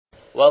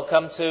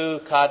Welcome to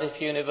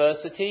Cardiff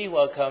University.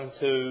 Welcome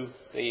to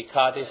the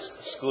Cardiff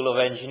School of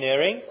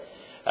Engineering.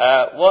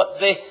 What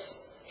this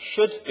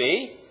should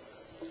be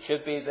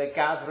the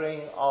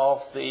gathering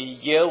of the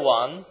Year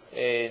 1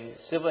 in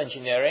Civil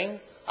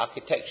Engineering,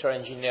 Architectural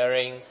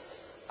Engineering,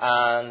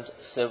 and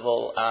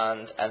Civil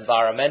and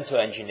Environmental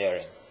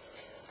Engineering.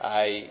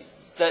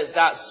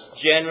 It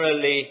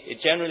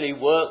generally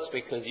works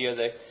because you're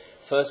the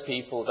first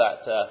people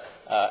that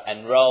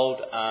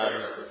enrolled, and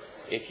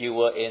if you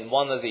were in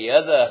one of the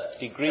other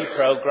degree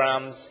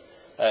programs,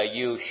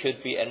 you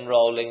should be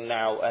enrolling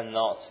now and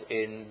not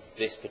in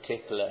this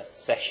particular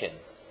session.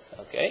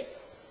 Okay?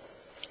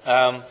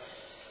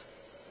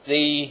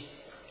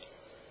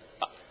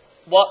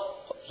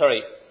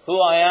 Who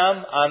I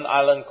am? I'm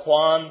Alan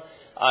Kwan.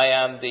 I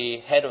am the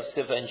head of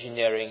civil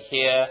engineering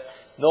here.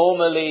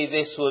 Normally,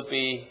 this would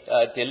be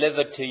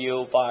delivered to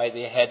you by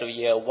the head of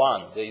Year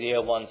 1, the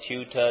Year 1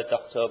 tutor,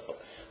 Dr.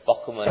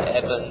 Bockerman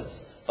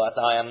Evans, but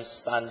I am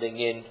standing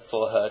in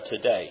for her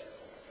today.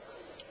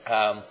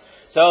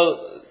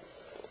 So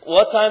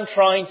what I'm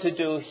trying to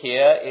do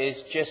here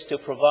is just to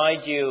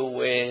provide you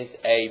with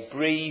a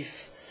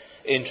brief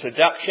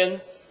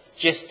introduction,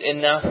 just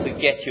enough to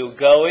get you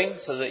going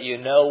so that you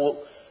know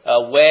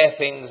where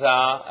things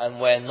are and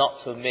where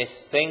not to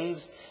miss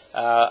things.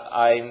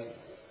 There's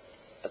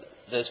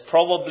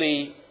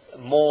probably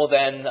more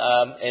than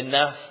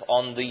enough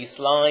on these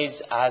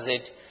slides as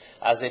it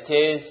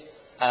is,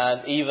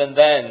 and even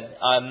then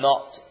I'm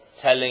not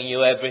telling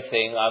you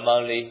everything. I'm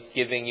only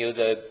giving you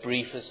the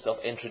briefest of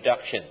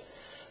introduction.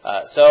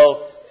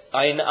 So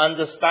I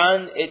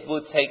understand it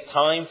would take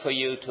time for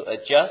you to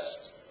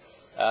adjust,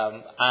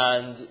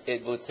 and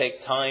it would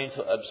take time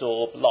to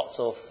absorb lots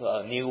of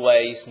new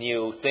ways,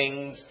 new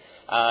things,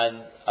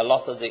 and a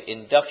lot of the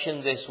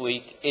induction this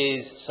week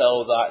is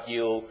so that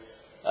you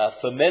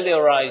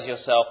familiarize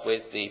yourself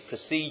with the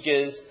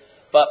procedures,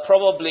 but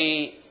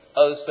probably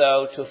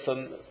also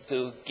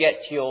to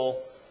get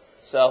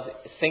yourself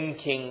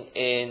thinking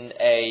in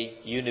a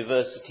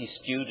university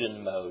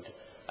student mode.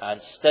 And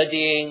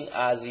studying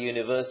as a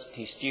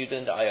university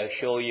student, I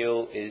assure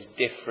you, is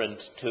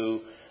different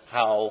to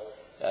how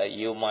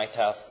you might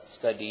have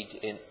studied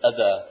in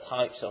other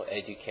types of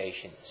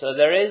education. So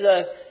there is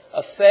a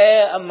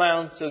fair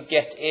amount to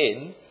get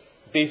in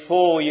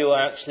before you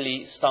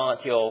actually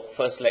start your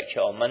first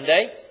lecture on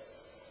Monday.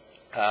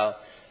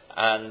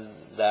 And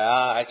there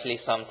are actually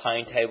some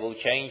timetable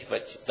change,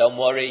 but don't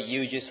worry,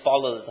 you just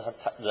follow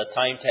the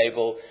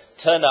timetable,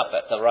 turn up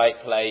at the right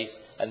place,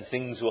 and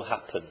things will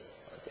happen.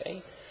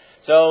 Okay?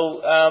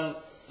 So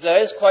there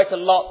is quite a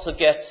lot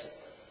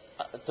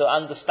to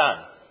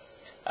understand.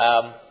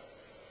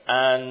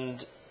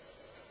 And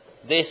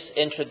this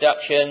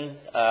introduction,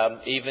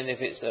 even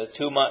if it's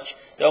too much,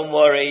 don't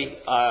worry,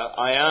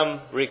 I am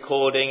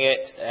recording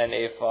it, and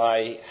if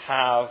I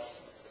have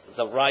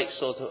the right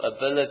sort of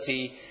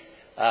ability,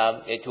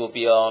 it will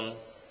be on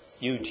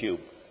YouTube,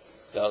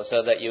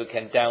 so that you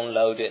can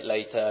download it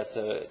later.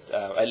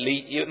 At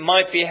least it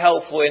might be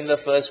helpful in the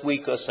first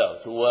week or so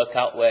to work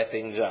out where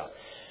things are.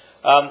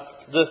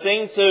 The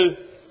thing to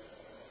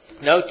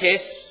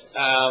notice,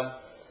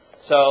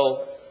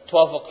 so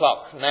 12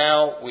 o'clock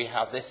now, we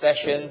have this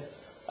session.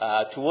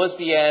 Towards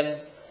the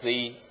end,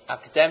 the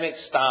academic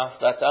staff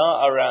that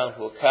are around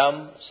will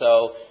come.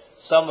 So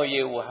some of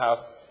you will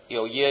have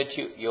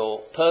your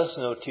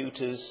personal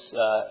tutors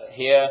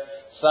here.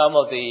 Some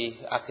of the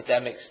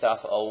academic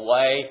staff are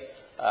away.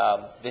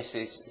 This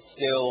is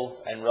still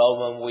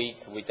enrollment week.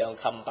 We don't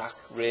come back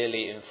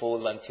really in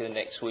full until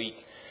next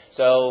week.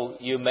 So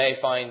you may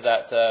find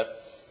that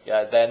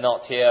they're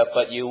not here,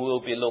 but you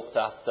will be looked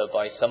after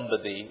by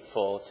somebody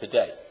for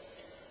today.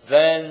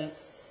 Then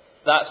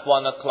that's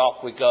 1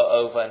 o'clock, we go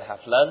over and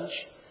have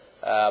lunch.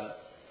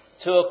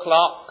 2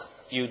 o'clock,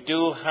 you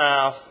do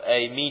have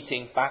a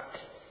meeting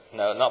back.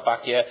 No, not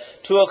back here.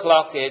 2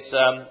 o'clock, it's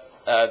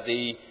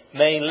the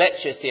main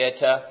lecture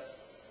theatre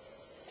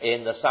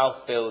in the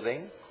South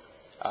Building.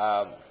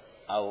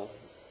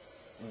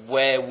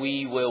 Where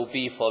we will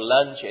be for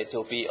lunch, it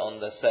will be on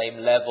the same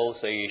level,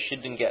 so you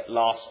shouldn't get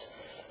lost.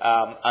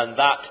 And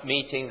that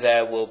meeting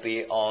there will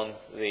be on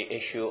the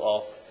issue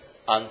of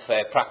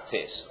unfair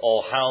practice,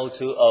 or how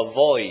to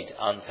avoid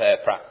unfair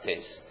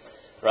practice,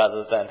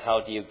 rather than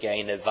how do you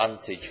gain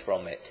advantage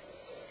from it.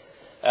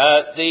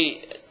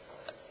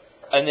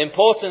 An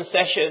important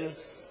session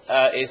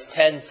is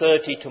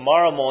 10:30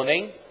 tomorrow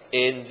morning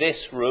in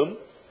this room.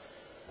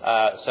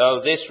 So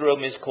this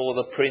room is called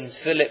the Prince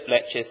Philip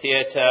Lecture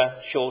Theatre,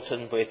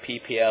 shortened with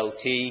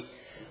PPLT.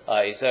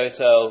 It's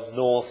also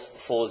North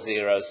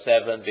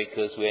 407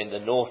 because we're in the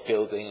North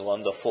Building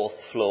on the 4th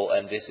floor,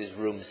 and this is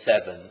room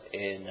 7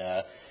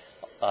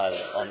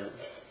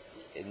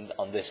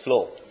 on this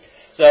floor.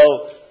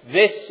 So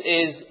this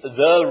is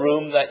the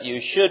room that you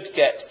should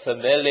get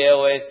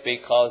familiar with,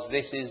 because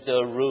this is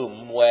the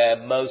room where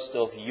most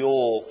of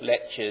your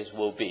lectures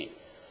will be.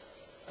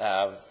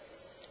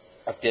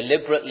 I've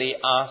deliberately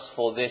asked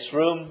for this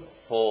room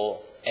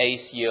for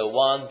ACE Year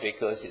 1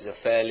 because it's a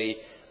fairly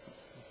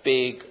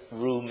big,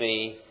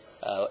 roomy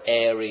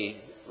airy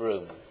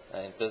room,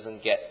 and it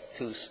doesn't get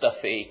too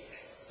stuffy,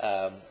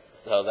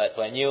 so that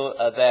when you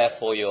are there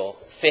for your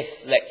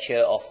 5th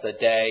lecture of the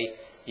day,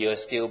 you're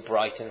still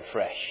bright and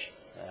fresh.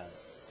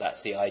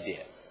 That's the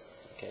idea.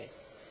 Okay,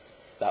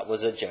 that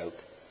was a joke.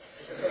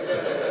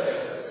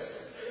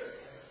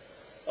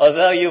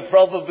 Although you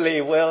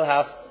probably will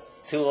have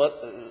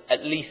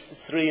at least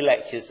 3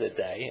 lectures a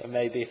day,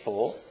 maybe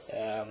 4.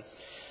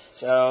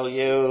 So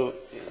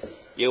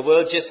you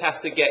will just have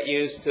to get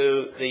used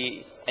to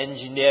the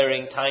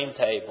engineering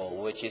timetable,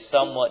 which is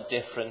somewhat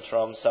different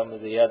from some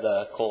of the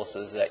other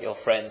courses that your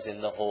friends in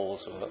the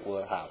halls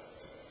will have.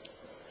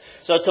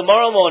 So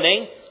tomorrow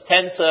morning,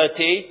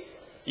 10:30,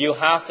 you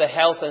have the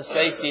health and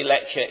safety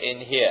lecture in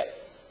here.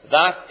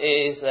 That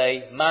is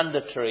a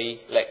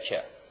mandatory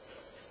lecture.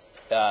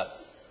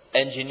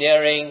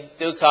 Engineering,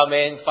 do come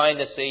in, find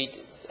a seat,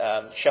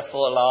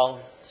 shuffle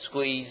along,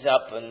 squeeze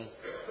up and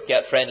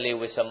get friendly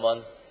with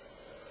someone.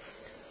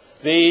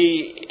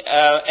 The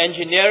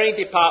engineering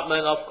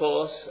department, of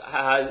course,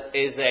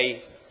 is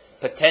a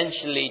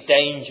potentially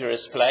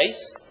dangerous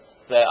place.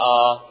 There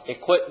are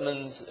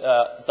equipment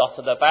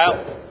dotted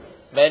about,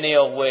 many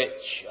of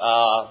which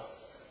are,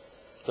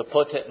 to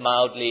put it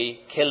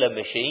mildly, killer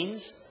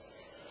machines.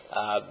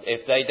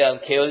 If they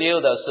don't kill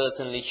you, they'll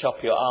certainly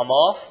chop your arm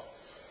off.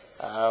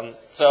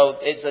 So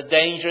it's a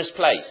dangerous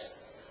place.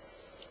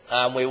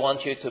 And we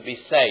want you to be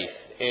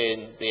safe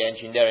in the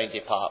engineering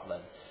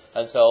department.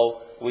 And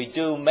so we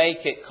do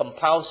make it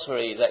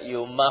compulsory that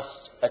you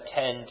must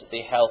attend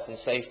the health and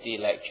safety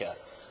lecture.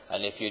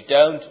 And if you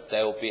don't,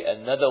 there will be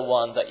another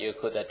one that you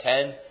could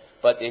attend.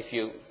 But if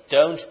you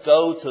don't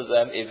go to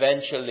them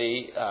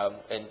eventually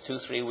in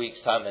 2-3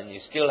 weeks' time and you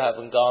still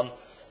haven't gone,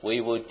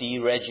 we will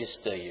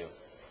deregister you.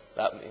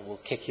 That will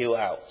kick you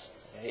out.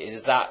 It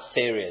is that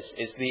serious.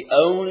 It's the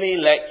only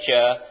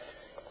lecture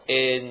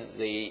in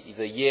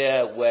the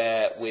year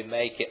where we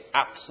make it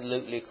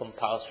absolutely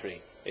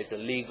compulsory. It's a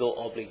legal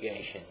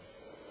obligation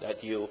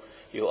that you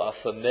are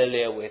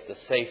familiar with the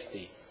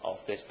safety of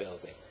this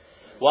building.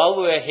 While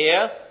we're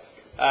here,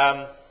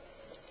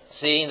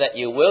 seeing that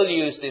you will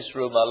use this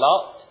room a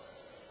lot,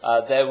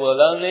 there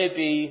will only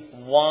be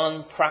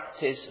 1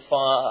 practice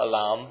fire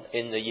alarm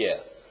in the year.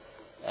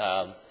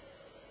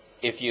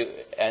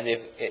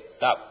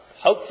 That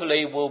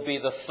hopefully will be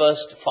the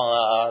first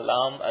fire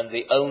alarm and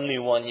the only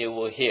one you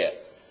will hear.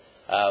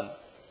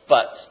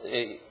 But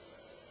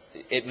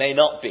it may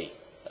not be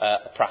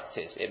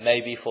practice. It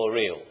may be for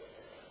real.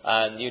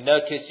 And you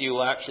notice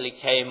you actually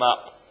came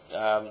up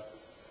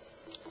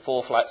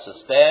 4 flights of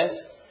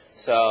stairs.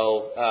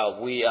 So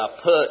we are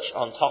perched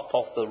on top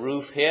of the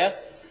roof here.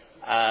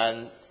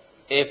 And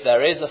if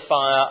there is a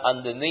fire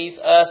underneath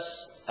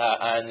us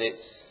and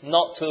it's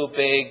not too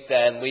big,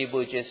 then we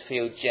will just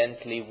feel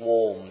gently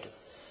warmed.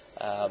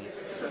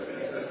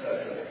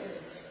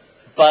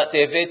 But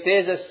if it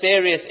is a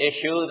serious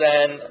issue,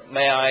 then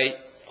may I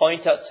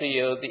point out to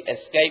you the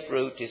escape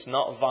route is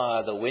not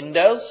via the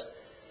windows.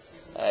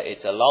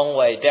 It's a long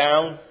way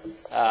down.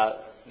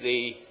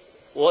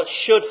 What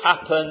should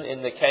happen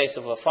in the case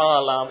of a fire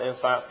alarm, in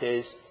fact,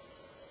 is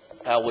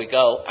we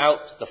go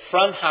out, the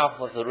front half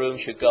of the room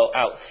should go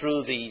out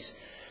through these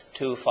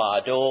 2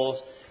 fire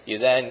doors. You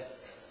then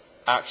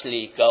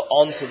actually go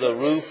onto the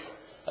roof,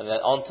 and then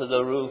onto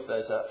the roof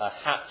there's a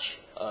hatch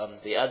on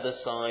the other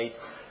side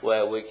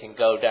where we can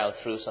go down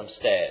through some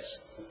stairs,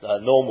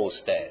 normal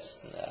stairs.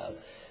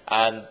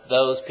 And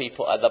those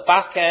people at the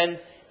back end,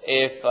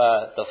 if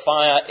the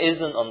fire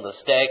isn't on the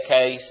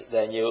staircase,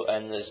 then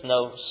and there's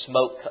no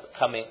smoke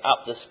coming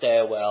up the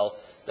stairwell,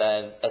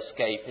 then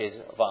escape is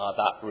via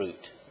that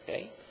route.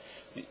 Okay?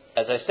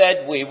 As I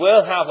said, we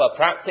will have a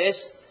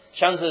practice.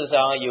 Chances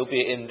are you'll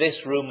be in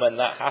this room when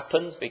that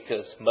happens,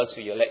 because most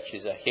of your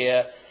lectures are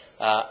here,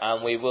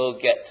 and we will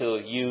get to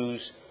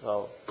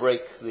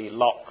break the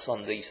locks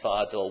on these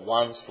fire door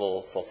once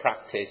for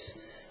practice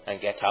and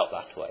get out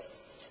that way.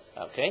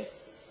 Okay?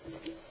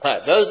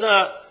 Right, those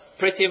are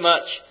pretty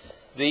much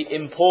the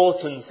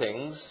important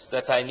things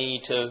that I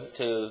need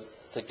to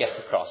get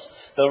across.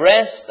 The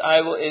rest,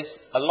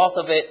 a lot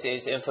of it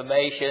is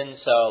information,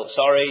 so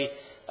sorry,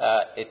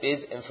 it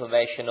is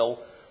informational,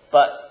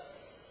 but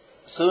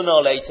sooner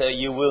or later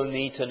you will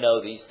need to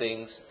know these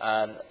things,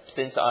 and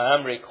since I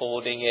am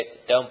recording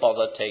it, don't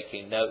bother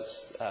taking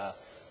notes.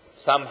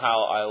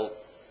 Somehow I'll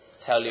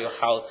tell you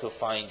how to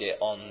find it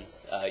on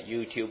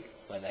YouTube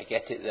when I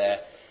get it there,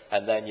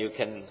 and then you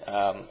can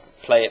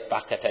play it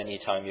back at any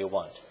time you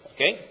want.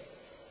 Okay?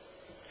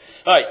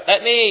 All right,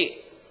 let me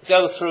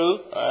go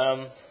through.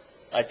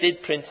 I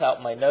did print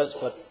out my notes,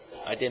 but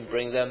I didn't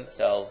bring them,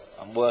 so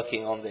I'm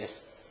working on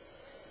this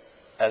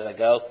as I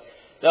go.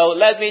 So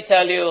let me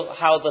tell you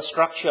how the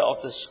structure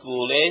of the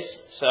school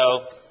is.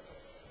 So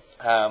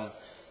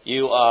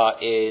you are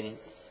in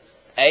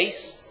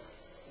ACE,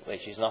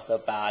 which is not a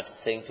bad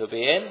thing to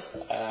be in,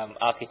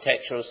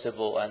 architectural,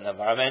 civil and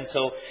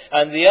environmental.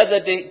 And the other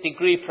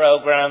degree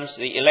programs,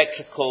 the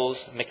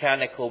electricals,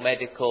 mechanical,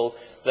 medical,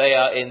 they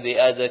are in the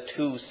other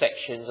 2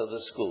 sections of the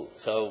school.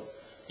 So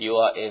you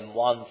are in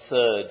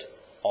 1/3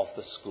 of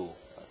the school.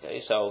 Okay,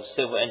 so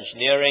civil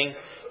engineering,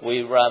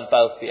 we run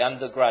both the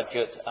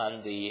undergraduate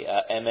and the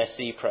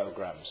MSc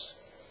programs.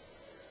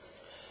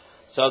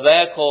 So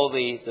they're called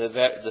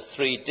the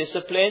three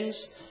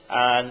disciplines,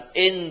 and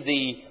in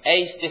the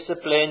ACE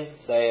discipline,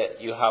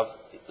 you have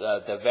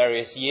the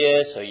various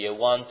years, so year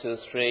 1, 2,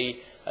 3,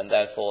 and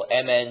then for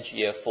MEng,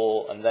 year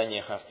 4, and then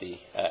you have the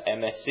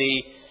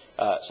MSc.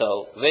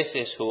 So this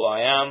is who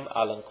I am,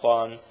 Alan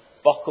Kwan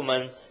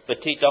Bockelman.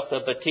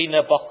 Dr.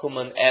 Bettina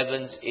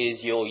Bockelman-Evans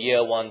is your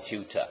year 1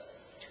 tutor.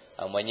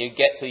 And when you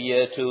get to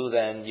year 2,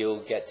 then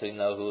you'll get to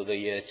know who the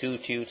year 2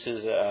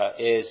 tutors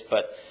is,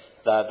 but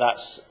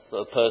that's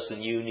the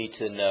person you need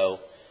to know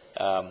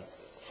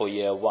for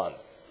year 1.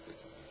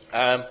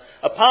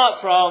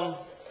 Apart from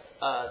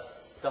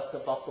Dr.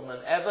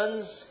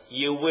 Bockelman-Evans,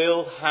 you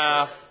will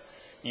have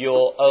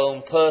your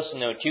own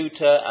personal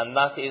tutor, and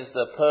that is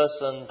the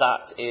person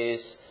that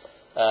is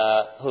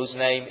whose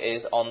name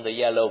is on the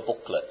yellow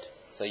booklet.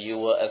 So you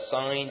were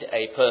assigned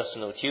a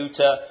personal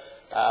tutor,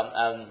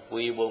 and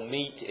we will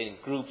meet in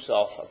groups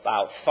of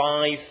about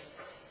 5,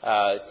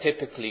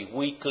 typically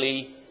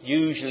weekly,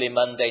 usually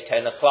Monday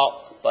 10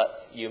 o'clock,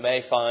 but you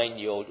may find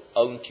your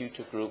own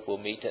tutor group will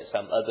meet at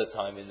some other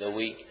time in the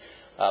week.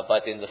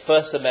 But in the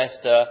first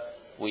semester,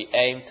 we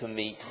aim to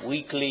meet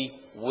weekly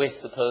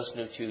with the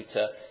personal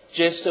tutor,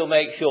 just to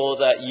make sure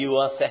that you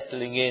are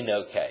settling in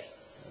okay.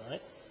 All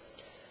right?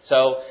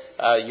 So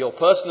your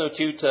personal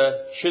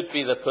tutor should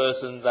be the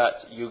person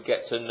that you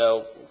get to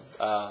know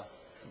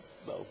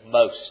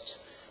most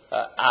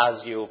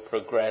as you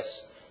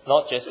progress,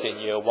 not just in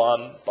year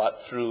 1,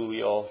 but through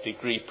your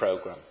degree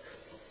program.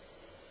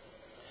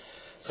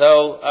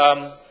 So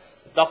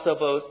Dr.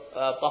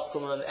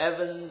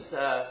 Bockelman-Evans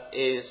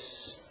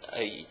is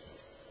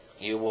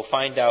you will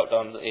find out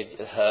on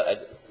her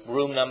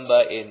room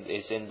number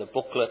is in the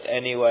booklet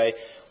anyway,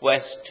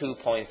 West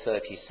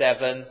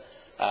 2.37.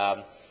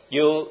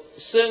 You'll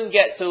soon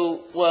get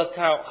to work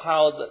out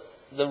how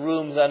the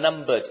rooms are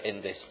numbered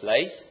in this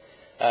place.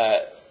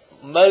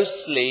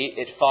 Mostly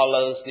it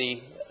follows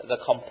the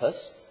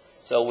compass.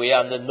 So we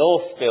are in the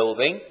north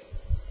building.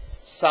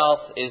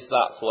 South is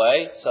that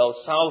way. So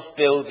south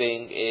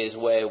building is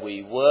where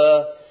we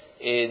were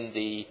in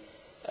the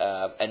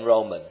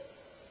enrollment.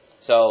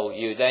 So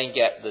you then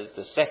get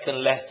the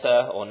second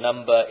letter or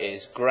number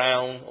is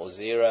ground or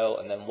 0,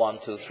 and then 1,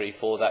 2, 3,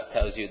 4. That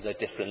tells you the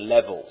different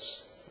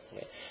levels.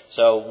 Okay.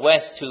 So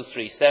West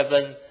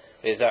 237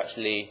 is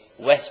actually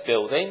west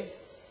building.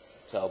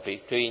 So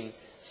between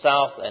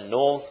south and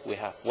north, we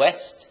have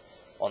west.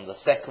 On the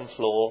second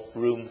floor,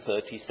 room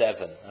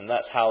 37. And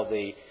that's how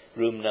the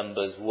room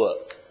numbers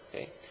work.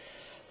 Okay.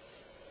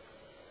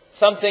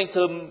 Something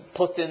to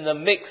put in the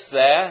mix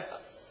there,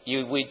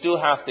 we do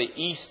have the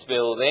east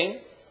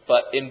building,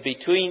 but in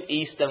between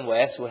east and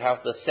west, we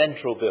have the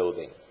central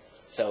building.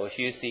 So if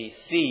you see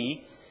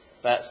C,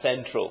 that's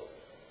central.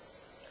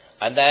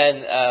 And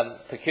then,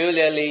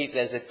 peculiarly,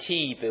 there's a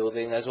T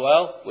building as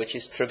well, which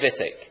is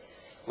Trevithick,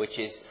 which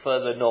is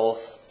further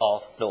north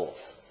of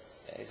north.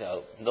 Okay,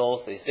 so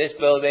north is this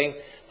building,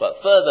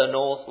 but further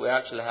north, we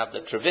actually have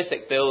the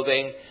Trevithick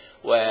building,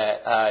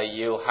 where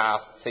you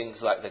have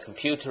things like the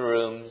computer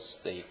rooms,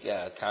 the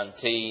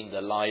canteen,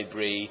 the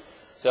library.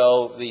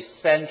 So the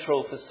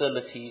central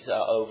facilities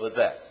are over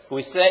there.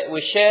 We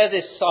share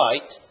this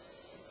site.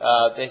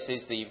 This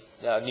is the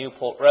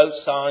Newport Road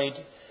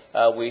side.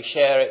 We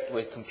share it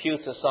with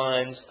computer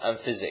science and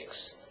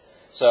physics.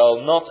 So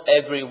not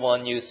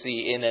everyone you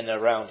see in and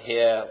around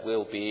here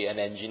will be an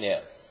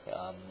engineer.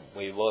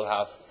 We will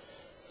have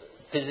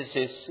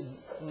physicists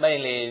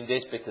mainly in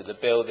this bit of the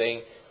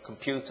building,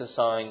 computer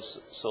science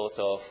sort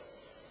of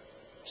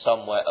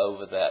somewhere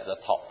over there at the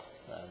top.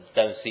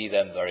 Don't see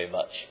them very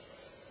much.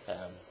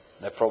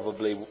 They're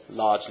probably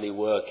largely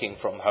working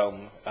from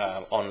home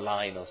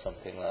online or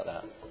something like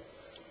that.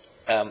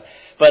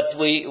 But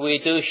we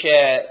do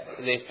share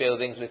these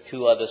buildings with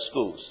 2 other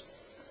schools.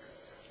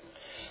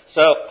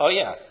 So, oh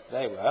yeah,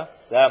 there we are.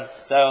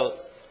 So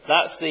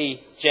that's the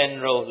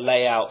general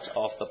layout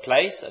of the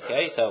place.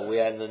 Okay, so we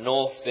are in the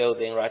north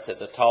building right at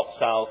the top,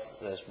 south,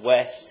 there's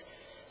west,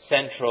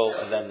 central,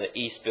 and then the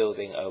east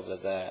building over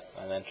there,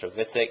 and then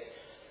Trevithick.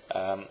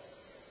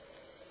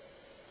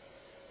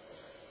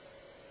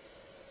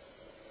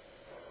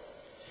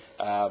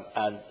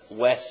 And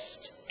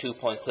West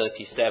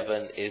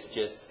 2.37 is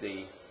just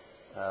the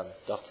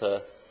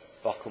Dr.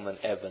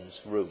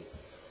 Bockelman-Evans room.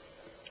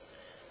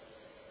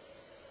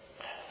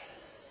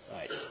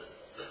 Right.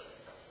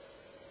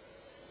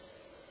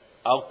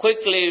 I'll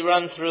quickly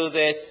run through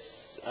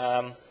this.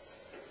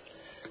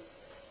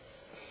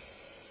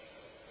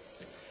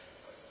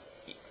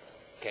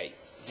 Okay,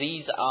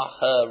 these are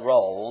her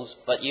roles,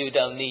 but you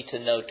don't need to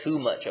know too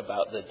much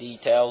about the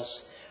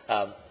details.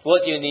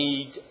 What you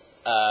need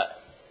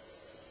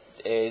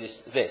is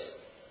this.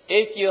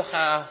 If you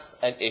have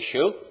an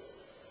issue,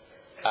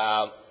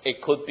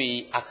 it could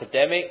be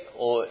academic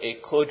or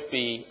it could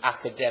be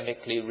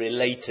academically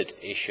related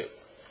issue.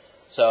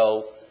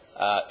 So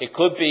it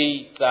could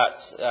be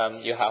that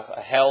you have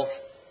a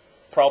health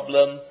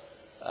problem,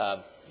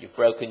 you've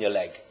broken your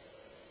leg.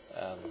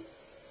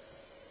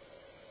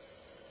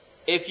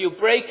 If you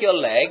break your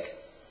leg,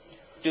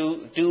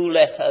 do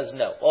let us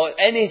know, or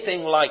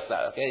anything like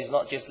that. Okay, it's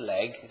not just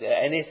leg,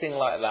 anything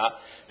like that,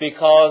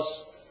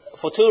 because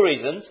for two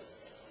reasons.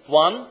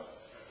 One,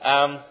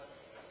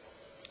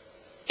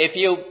 if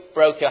you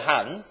broke your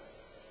hand,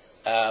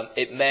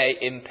 it may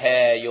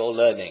impair your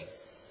learning,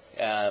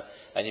 and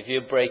if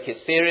you break it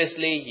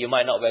seriously, you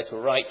might not be able to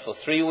write for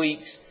 3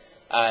 weeks,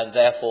 and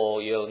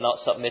therefore you're not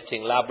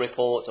submitting lab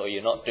reports, or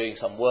you're not doing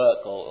some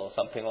work or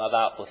something like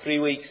that for 3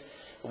 weeks.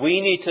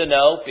 We need to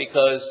know,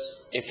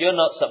 because if you're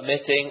not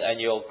submitting and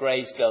your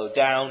grades go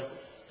down,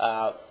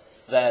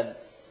 then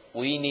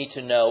we need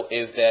to know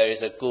if there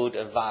is a good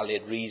and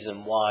valid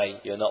reason why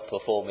you're not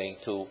performing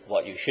to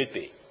what you should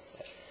be.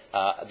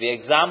 The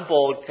exam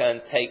board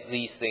can take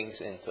these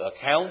things into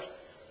account,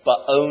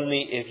 but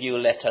only if you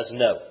let us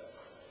know.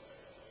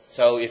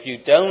 So if you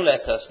don't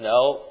let us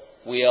know,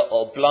 we are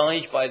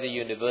obliged by the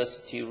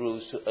university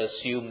rules to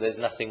assume there's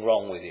nothing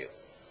wrong with you.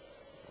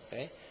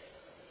 Okay?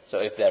 So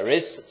if there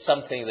is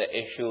something the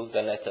issue,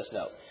 then let us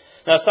know.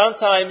 Now,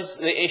 sometimes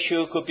the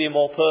issue could be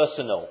more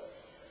personal.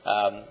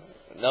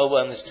 No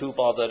one is too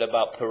bothered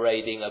about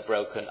parading a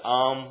broken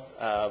arm.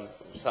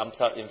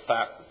 Sometimes, in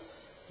fact,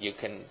 you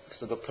can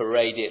sort of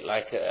parade it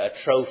like a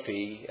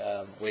trophy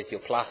with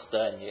your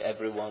plaster, and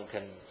everyone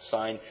can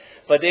sign.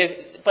 But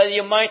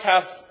you might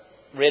have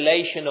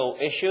relational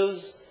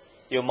issues.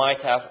 You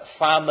might have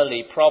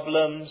family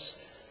problems,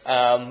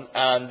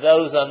 and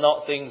those are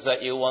not things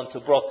that you want to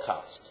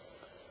broadcast.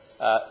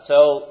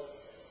 So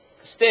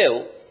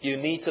still, you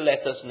need to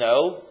let us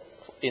know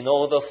in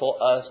order for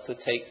us to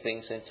take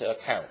things into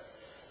account.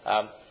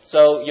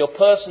 So your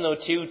personal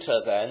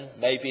tutor then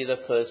may be the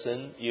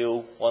person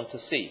you want to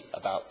see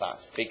about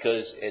that,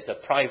 because it's a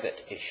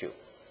private issue.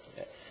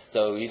 Okay?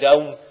 So you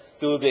don't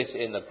do this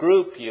in a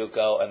group. You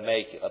go and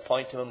make an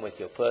appointment with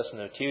your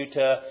personal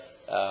tutor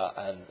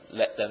and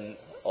let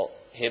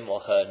him or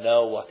her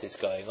know what is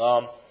going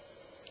on.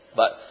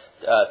 But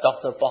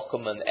Dr.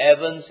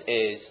 Bockerman-Evans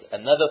is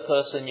another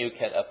person you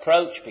can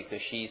approach,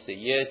 because she's the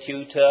year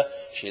tutor.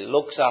 She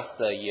looks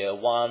after year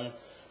one.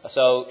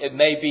 So it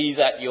may be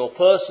that your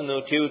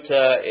personal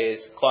tutor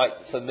is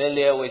quite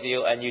familiar with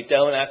you, and you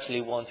don't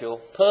actually want your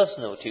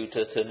personal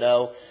tutor to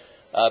know,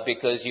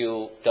 because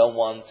you don't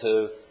want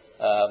to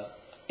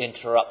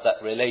interrupt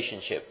that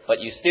relationship. But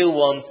you still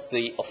want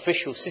the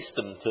official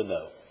system to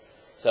know.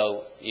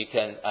 So you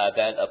can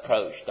then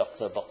approach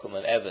Dr.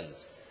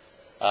 Bockerman-Evans.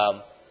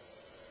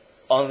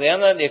 On the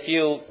other hand, if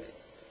you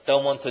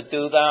don't want to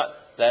do that,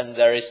 then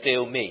there is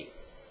still me.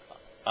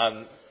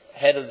 I'm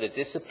head of the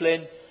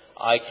discipline.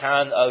 I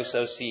can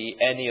also see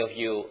any of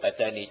you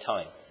at any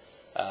time.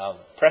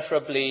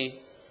 Preferably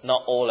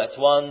not all at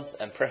once,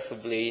 and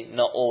preferably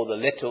not all the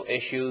little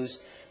issues,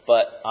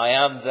 but I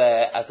am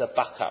there as a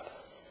backup.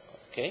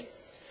 Okay?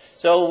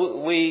 So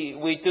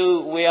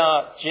we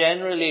are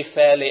generally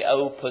fairly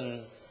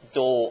open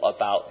door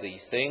about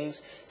these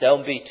things.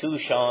 Don't be too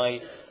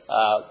shy.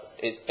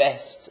 It's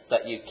best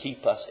that you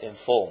keep us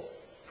informed.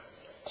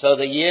 So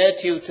the year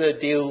tutor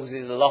deals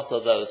with a lot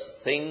of those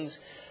things,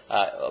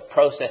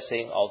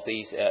 processing of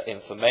these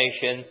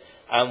information,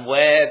 and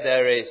where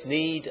there is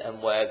need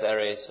and where there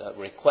is a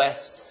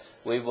request,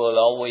 we will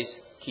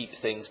always keep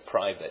things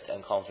private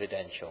and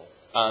confidential.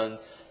 And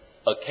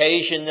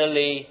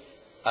occasionally,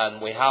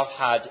 and we have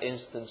had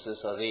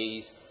instances of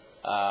these,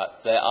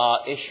 there are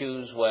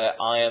issues where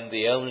I am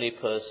the only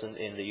person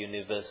in the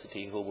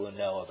university who will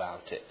know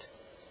about it.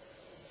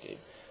 Okay.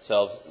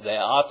 So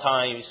there are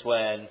times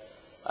when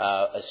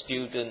a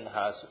student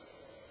has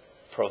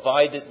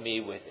provided me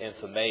with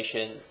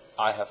information.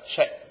 I have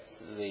checked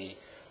the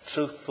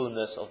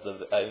truthfulness of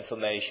the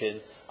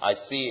information. I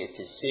see it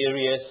is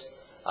serious,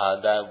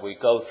 and then we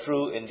go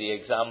through in the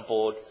exam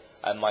board,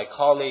 and my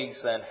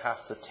colleagues then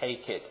have to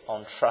take it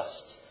on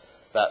trust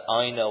that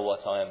I know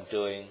what I am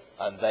doing,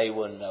 and they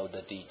will know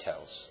the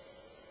details.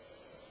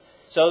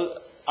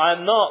 So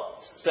I'm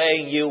not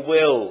saying you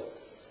will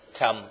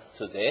come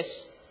to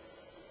this,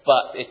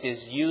 but it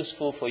is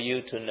useful for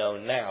you to know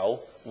now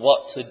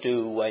what to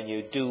do when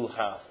you do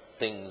have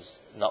things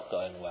not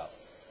going well.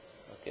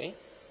 Okay?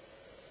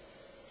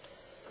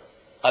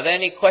 Are there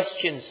any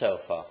questions so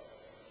far?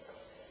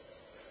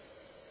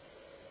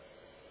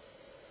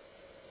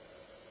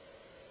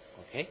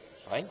 Okay,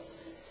 fine.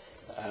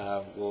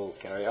 We'll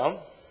carry on.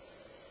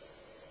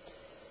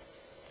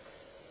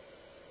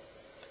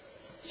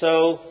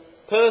 So,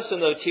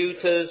 personal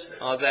tutors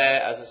are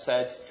there, as I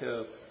said,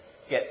 to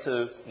get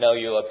to know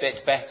you a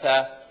bit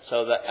better,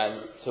 so that, and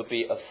to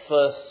be a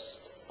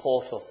first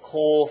port of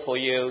call for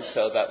you,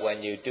 so that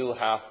when you do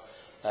have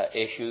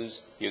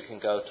issues, you can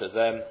go to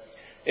them.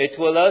 It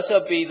will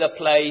also be the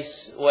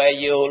place where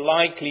you're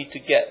likely to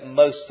get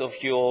most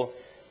of your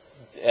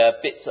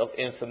bits of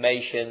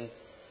information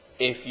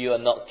if you are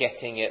not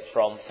getting it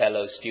from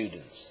fellow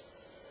students.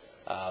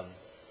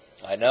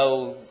 I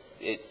know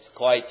it's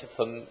quite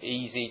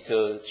easy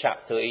to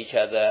chat to each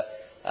other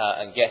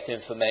and get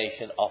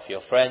information off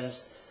your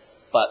friends,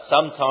 but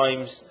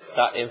sometimes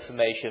that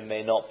information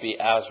may not be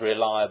as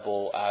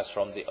reliable as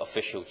from the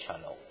official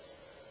channel.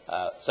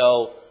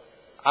 So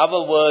have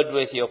a word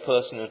with your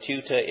personal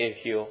tutor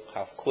if you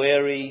have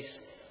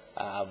queries.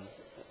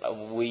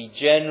 We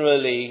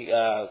generally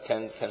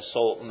can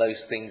sort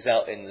most things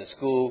out in the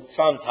school.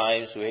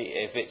 Sometimes,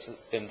 if it's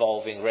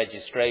involving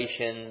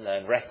registration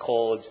and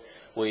records,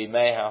 we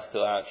may have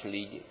to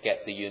actually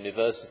get the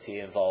university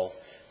involved.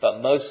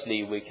 But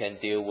mostly we can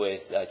deal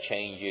with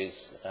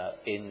changes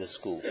in the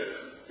school.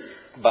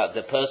 But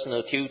the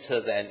personal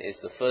tutor then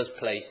is the first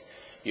place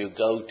you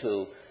go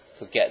to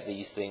get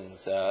these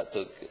things,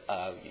 to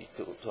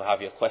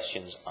have your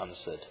questions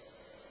answered.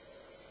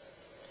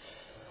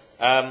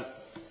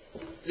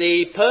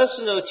 The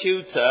personal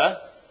tutor,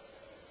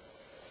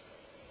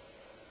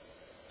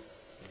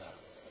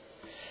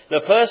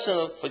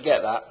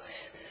 forget that,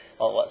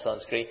 or what's on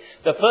screen.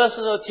 The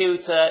personal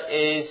tutor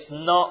is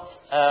not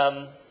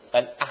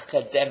an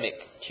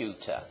academic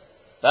tutor.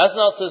 That's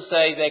not to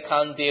say they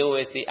can't deal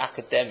with the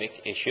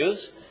academic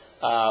issues.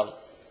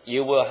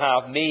 You will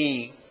have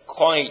me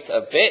quite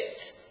a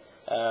bit.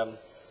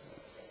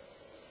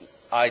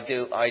 I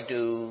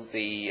do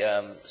the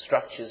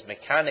structures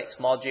mechanics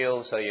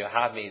module, so you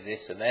have me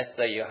this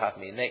semester, you have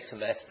me next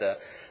semester.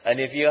 And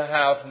if you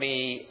have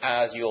me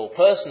as your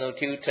personal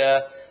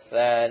tutor,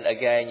 then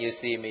again you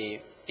see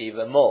me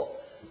even more.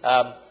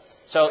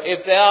 So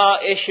if there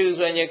are issues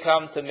when you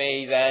come to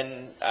me,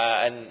 then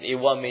and you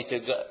want me to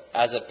go,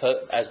 as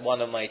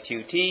one of my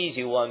tutees,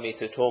 you want me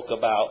to talk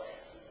about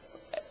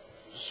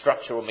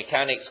structural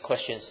mechanics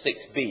question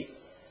 6b.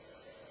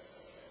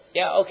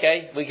 Yeah,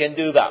 okay, we can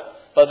do that.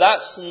 But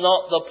that's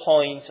not the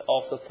point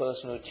of the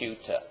personal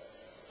tutor.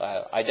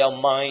 I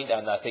don't mind,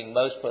 and I think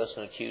most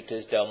personal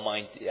tutors don't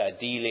mind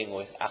dealing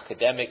with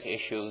academic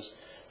issues,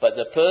 but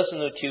the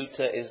personal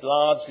tutor is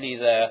largely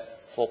there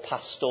for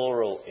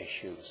pastoral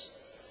issues.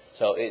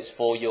 So it's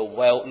for your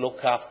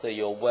look after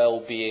your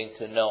well-being,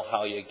 to know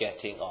how you're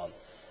getting on.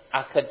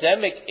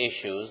 Academic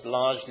issues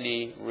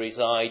largely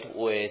reside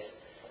with,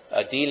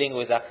 dealing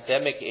with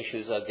academic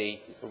issues are the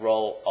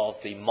role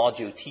of the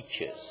module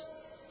teachers.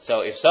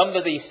 So if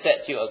somebody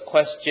sets you a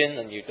question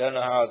and you don't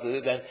know how to do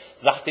it, then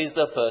that is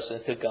the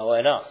person to go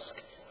and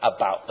ask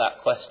about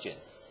that question.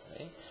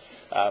 Okay?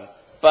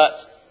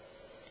 But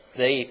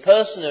the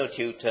personal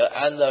tutor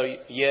and the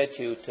year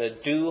tutor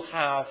do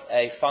have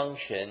a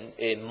function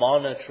in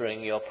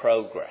monitoring your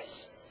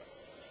progress.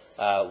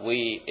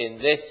 In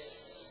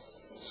this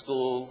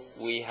school,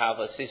 we have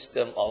a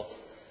system of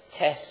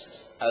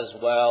tests as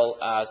well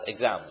as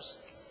exams.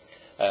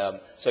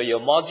 So your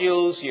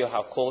modules, you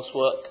have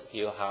coursework,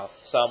 you have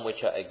some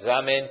which are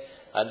examined,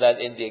 and then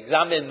in the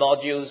examined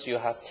modules, you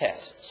have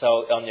tests.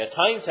 So on your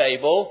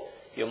timetable,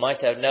 you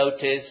might have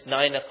noticed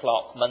 9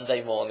 o'clock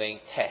Monday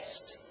morning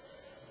test.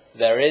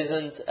 There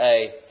isn't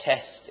a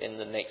test in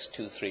the next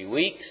 2-3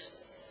 weeks,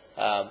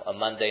 on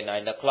Monday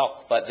 9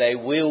 o'clock, but there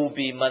will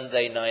be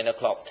Monday 9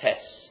 o'clock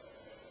tests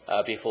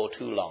before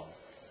too long.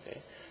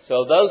 Okay?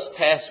 So those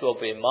tests will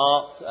be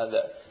marked,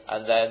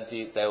 and then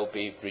they will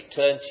be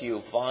returned to you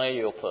via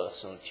your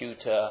personal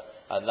tutor,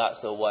 and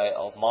that's a way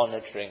of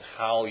monitoring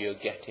how you're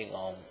getting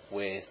on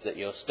with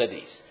your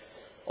studies,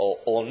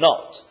 or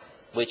not,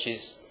 which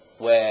is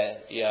where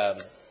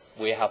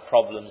we have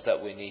problems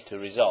that we need to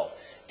resolve.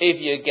 If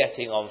you're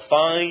getting on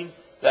fine,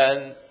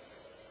 then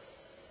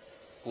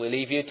we'll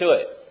leave you to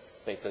it,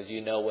 because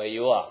you know where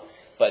you are.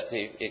 But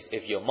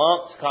if your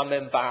marks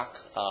coming back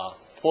are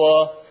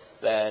poor,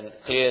 then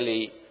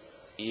clearly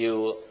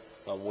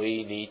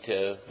we need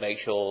to make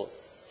sure,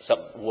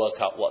 work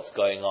out what's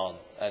going on,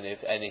 and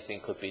if anything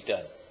could be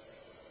done.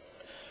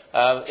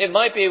 It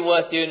might be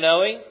worth you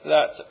knowing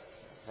that,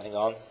 hang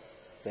on,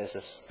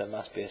 there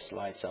must be a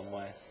slide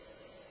somewhere.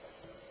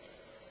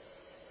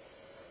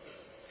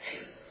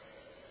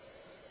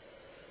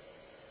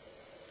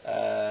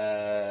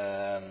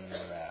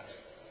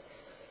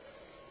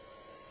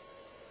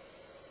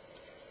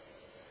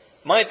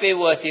 Might be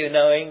worth you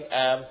knowing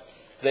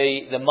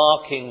the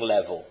marking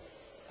level,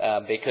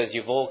 because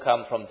you've all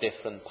come from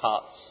different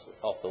parts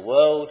of the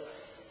world,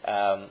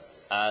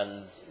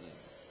 and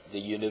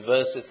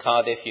the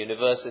Cardiff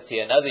University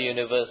and other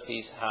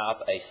universities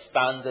have a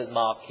standard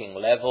marking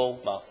level,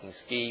 marking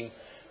scheme.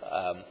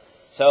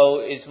 So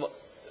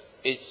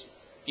it's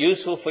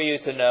useful for you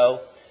to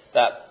know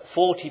that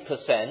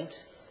 40%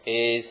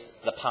 is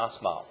the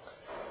pass mark.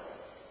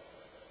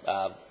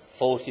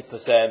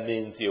 40%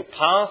 means you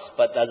pass,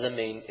 but doesn't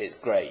mean it's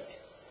great.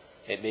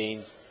 It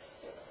means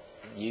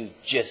you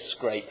just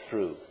scrape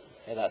through,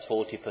 and that's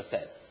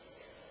 40%.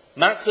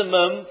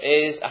 Maximum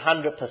is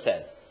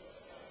 100%.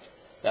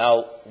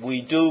 Now,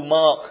 we do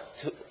mark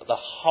the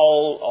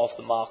whole of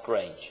the mark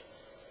range.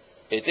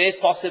 It is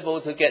possible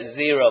to get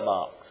 0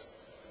 marks.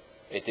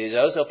 It is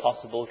also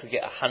possible to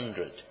get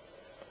 100.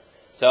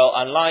 So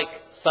unlike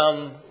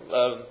some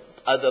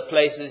other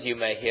places, you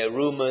may hear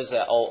rumors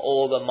that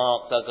all the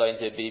marks are going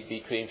to be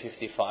between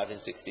 55 and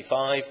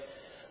 65.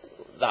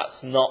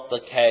 That's not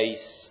the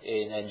case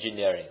in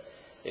engineering.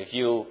 If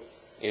you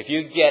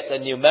get the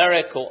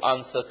numerical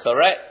answer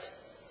correct,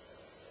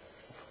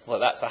 Well,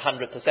 that's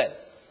 100%.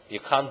 You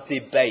can't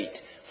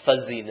debate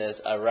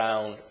fuzziness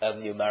around a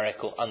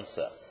numerical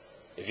answer.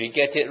 If you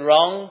get it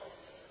wrong,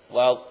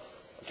 well,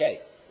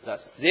 okay,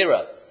 that's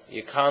 0.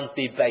 You can't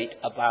debate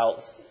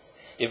about.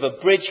 If a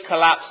bridge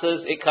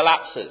collapses, it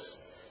collapses.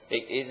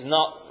 It is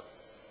not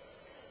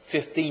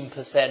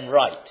 15%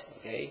 right.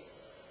 Okay?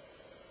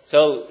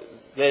 So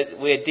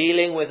we're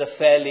dealing with a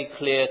fairly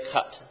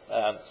clear-cut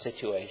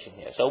situation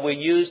here. So we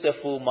use the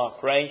full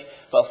mark range,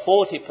 but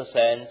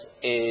 40%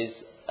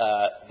 is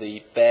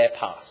the bare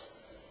pass.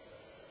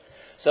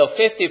 So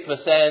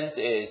 50%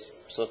 is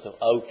sort of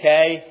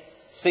okay,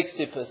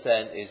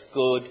 60% is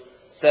good,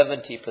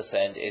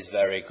 70% is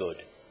very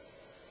good.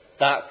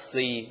 That's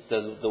the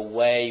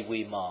way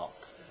we mark.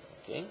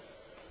 Okay?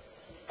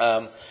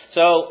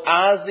 So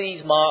as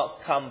these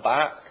marks come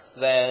back,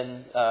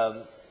 then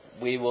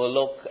we will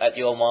look at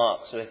your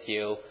marks with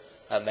you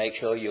and make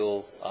sure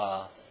you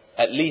are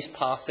at least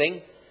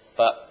passing,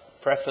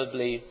 but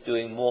preferably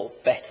doing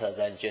better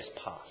than just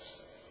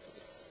pass.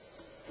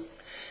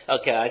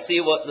 Okay, I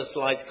see what the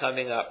slides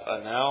coming up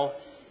are now.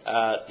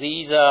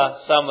 These are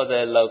some of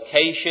the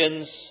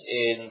locations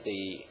in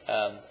the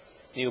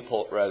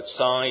Newport Road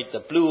side. The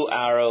blue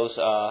arrows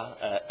are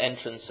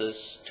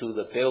entrances to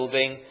the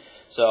building.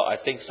 So I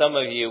think some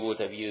of you would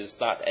have used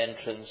that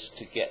entrance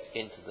to get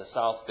into the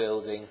south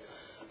building.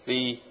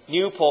 The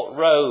Newport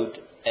Road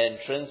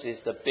entrance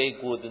is the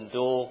big wooden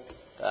door,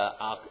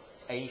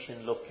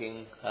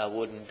 Asian-looking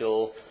wooden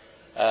door.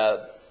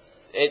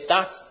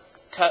 That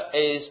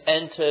is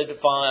entered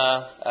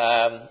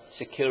via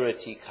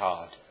security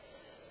card.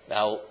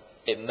 Now,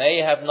 it may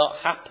have not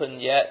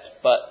happened yet,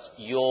 but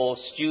your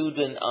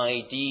student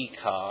ID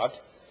card,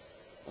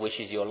 which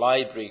is your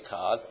library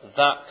card,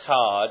 that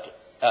card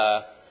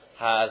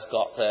has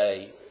got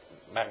a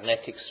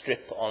magnetic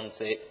strip on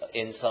it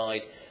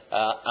inside,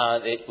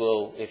 and it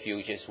will, if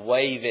you just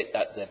wave it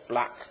at the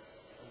black,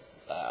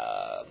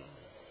 I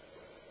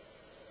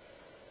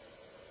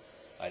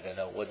don't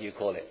know, what do you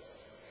call it?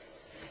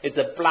 It's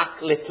a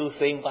black little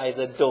thing by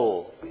the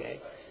door. Okay?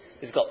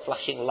 It's got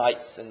flashing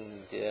lights,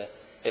 and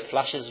it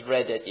flashes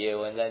red at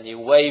you, and then you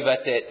wave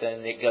at it,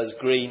 and it goes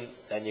green,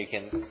 then you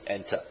can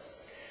enter.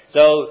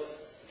 So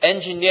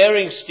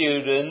engineering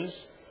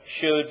students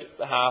should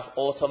have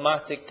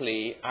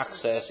automatically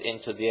access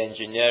into the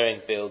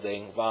engineering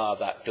building via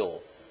that door.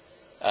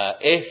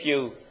 If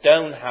you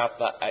don't have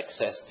that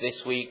access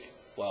this week,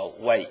 well,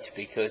 wait,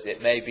 because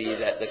it may be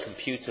that the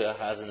computer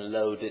hasn't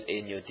loaded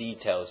in your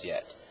details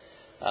yet.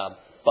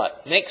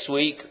 But next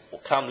week,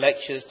 come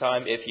lectures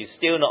time, if you're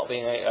still not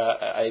being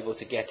able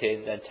to get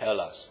in, then tell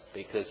us,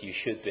 because you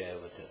should be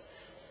able to.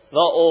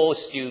 Not all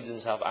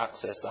students have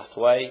access that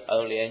way,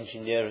 only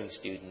engineering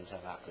students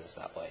have access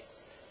that way.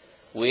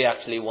 We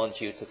actually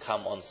want you to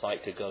come on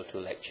site to go to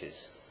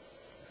lectures.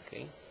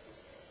 Okay?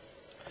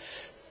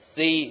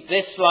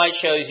 This slide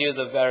shows you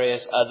the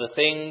various other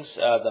things.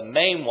 The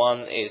main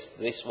one is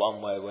this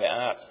one where we're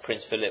at,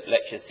 Prince Philip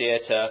Lecture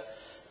Theatre.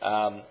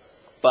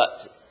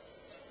 But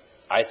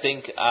I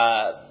think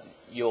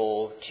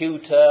your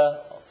tutor,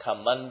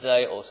 come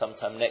Monday or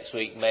sometime next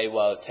week, may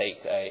well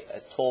take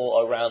a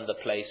tour around the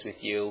place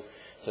with you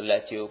to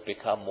let you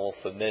become more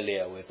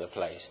familiar with the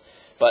place.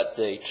 But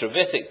the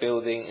Trevithick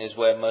building is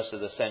where most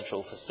of the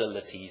central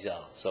facilities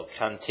are. So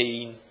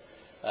canteen,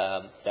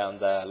 down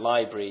there,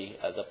 library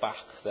at the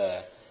back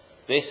there,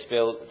 this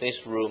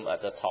room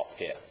at the top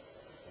here.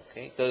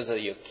 Okay, those are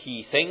your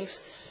key things.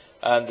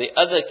 And the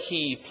other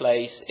key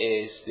place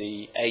is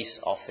the ACE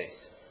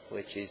office,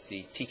 which is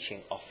the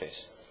teaching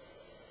office.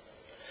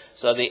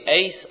 So the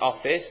ACE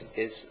office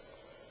is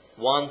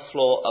one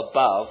floor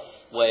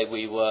above where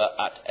we were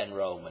at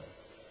enrollment.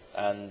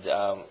 And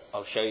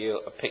I'll show you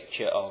a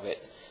picture of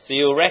it. So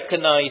you'll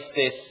recognize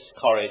this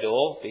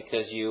corridor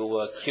because you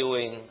were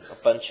queuing,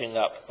 bunching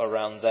up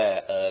around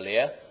there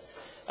earlier.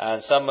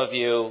 And some of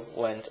you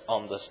went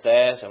on the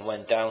stairs and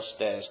went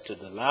downstairs to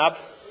the lab.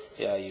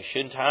 Yeah, you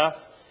shouldn't have.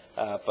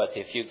 But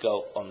if you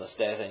go on the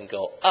stairs and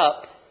go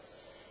up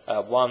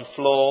one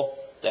floor,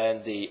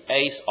 then the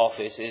ACE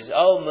office is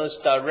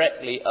almost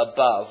directly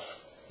above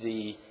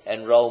the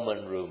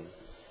enrollment room.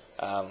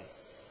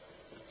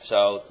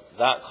 So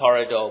that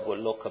corridor would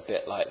look a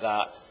bit like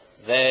that.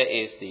 There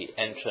is the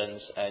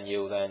entrance, and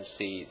you'll then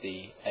see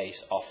the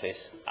ACE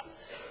office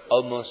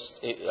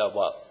almost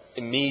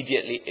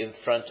immediately in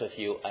front of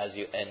you as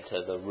you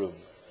enter the room.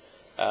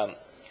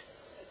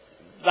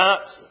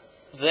 That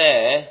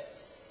there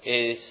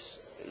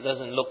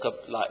doesn't look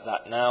like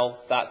that now.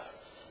 That's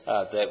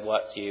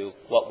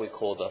what we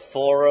call the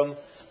forum.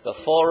 The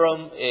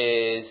forum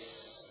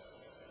is,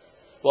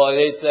 well,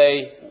 it's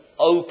a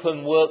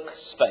open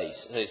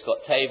workspace. So it's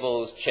got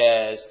tables,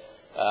 chairs.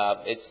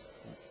 It's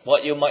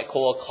what you might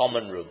call a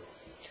common room.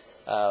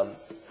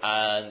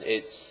 And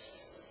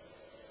it's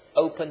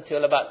open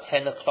till about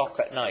 10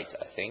 o'clock at night,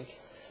 I think.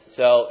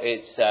 So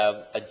it's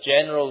a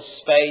general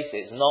space.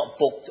 It's not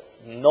booked.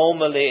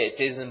 Normally,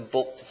 it isn't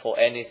booked for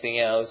anything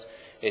else.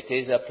 It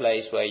is a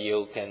place where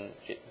you can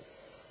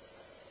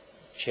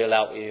chill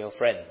out with your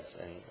friends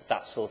and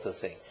that sort of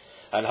thing.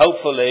 And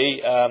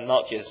hopefully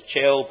not just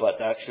chill,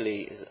 but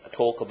actually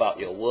talk about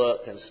your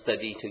work and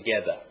study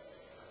together.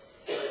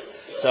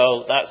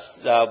 So that's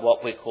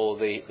what we call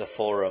the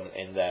forum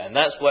in there. And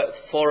that's what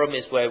forum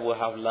is, where we'll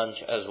have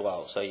lunch as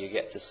well, so you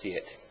get to see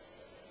it.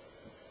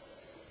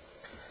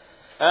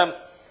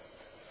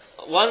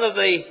 One of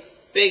the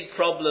big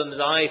problems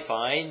I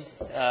find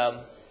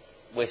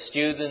with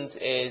students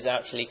is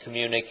actually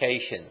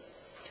communication.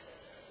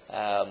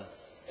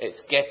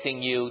 It's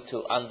getting you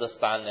to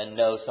understand and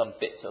know some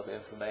bits of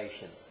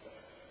information.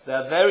 There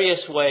are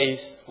various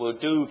ways we'll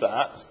do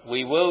that.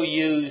 We will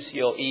use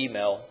your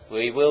email.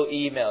 We will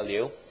email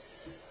you,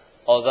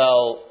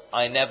 although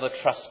I never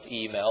trust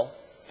email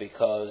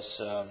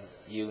because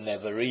you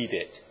never read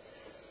it.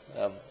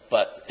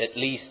 But at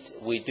least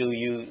we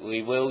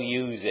will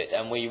use it,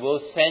 and we will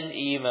send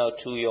email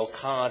to your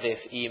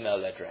Cardiff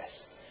email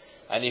address.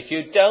 And if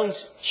you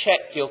don't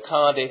check your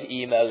Cardiff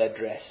email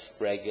address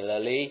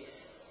regularly,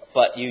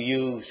 but you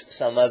use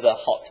some other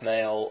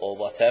Hotmail or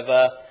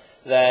whatever,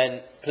 then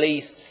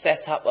please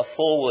set up a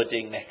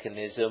forwarding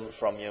mechanism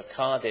from your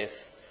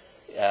Cardiff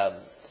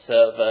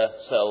server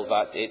so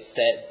that it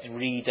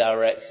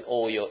redirects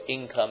all your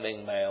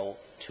incoming mail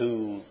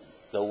to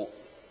the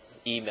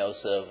email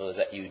server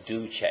that you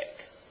do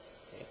check.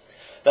 Okay.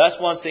 That's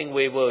one thing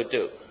we will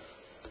do.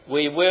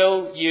 We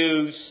will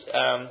use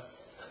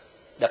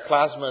the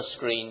plasma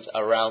screens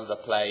around the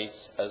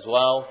place as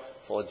well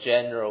for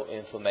general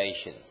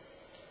information.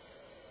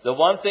 The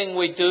one thing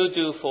we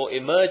do for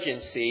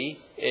emergency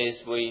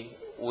is we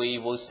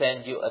will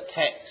send you a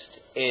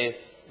text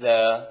if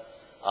there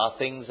are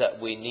things that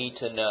we need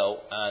to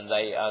know and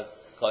they are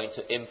going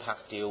to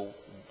impact you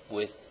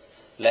with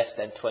less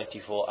than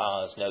 24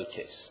 hours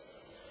notice.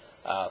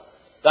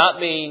 That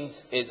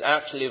means it's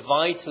actually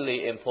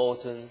vitally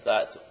important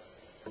that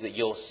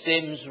your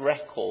SIMS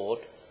record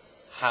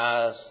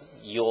has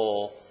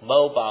your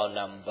mobile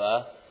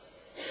number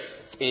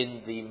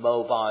in the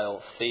mobile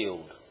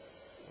field.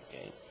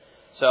 Okay.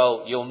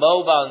 So your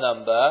mobile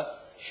number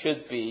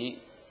should be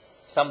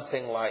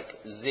something like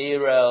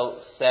 0,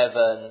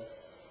 7,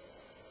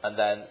 and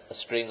then a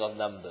string of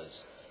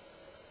numbers.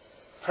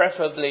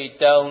 Preferably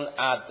don't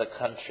add the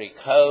country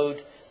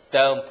code,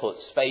 don't put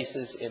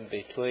spaces in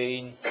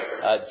between,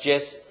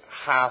 just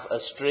have a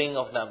string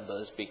of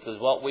numbers, because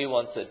what we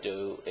want to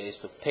do is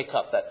to pick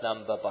up that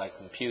number by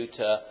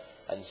computer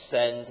and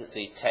send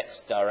the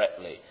text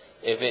directly.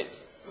 If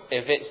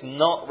it's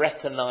not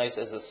recognized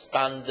as a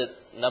standard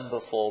number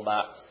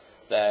format,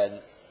 then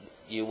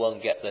you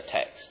won't get the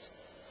text.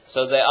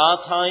 So there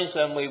are times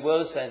when we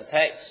will send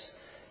text.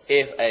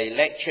 If a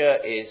lecture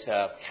is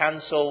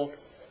cancelled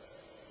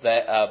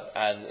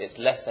and it's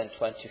less than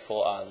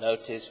 24-hour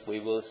notice, we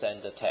will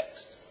send a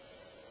text.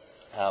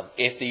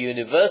 If the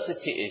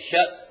university is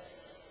shut,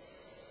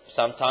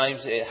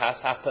 sometimes it has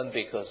happened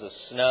because of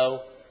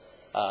snow,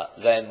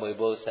 then we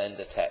will send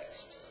a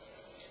text.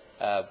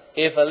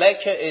 If a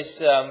lecture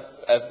is,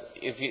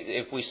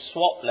 if we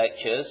swap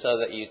lectures so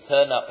that you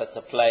turn up at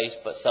the place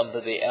but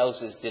somebody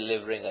else is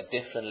delivering a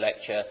different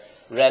lecture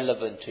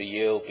relevant to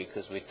you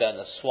because we've done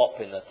a swap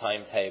in the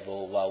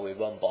timetable, well, we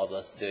won't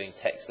bother doing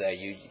text there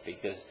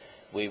because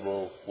we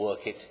will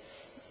work it.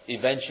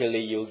 Eventually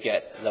you'll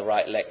get the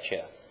right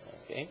lecture.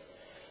 Okay?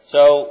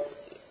 So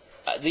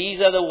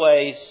these are the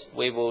ways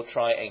we will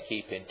try and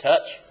keep in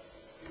touch.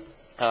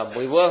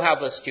 We will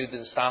have a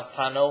student staff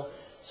panel,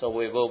 so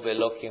we will be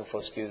looking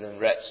for student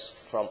reps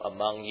from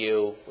among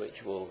you,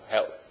 which will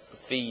help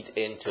feed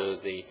into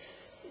the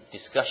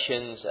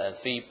discussions and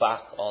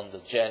feedback on the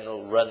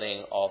general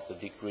running of the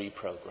degree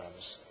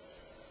programs.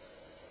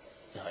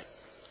 Right.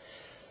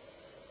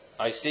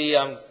 I see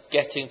I'm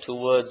getting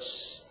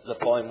towards the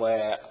point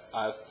where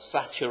I've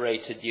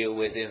saturated you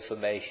with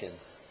information,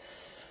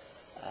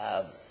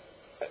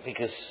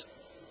 because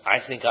I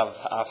think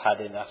I've had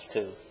enough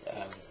too,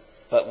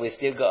 but we've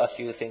still got a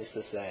few things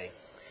to say.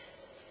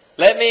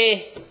 Let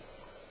me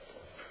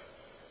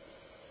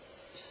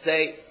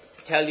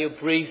tell you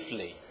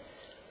briefly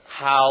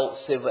how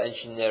civil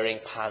engineering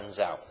pans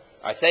out.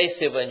 I say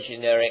civil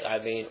engineering, I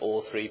mean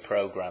all three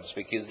programs,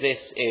 because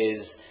this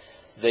is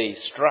the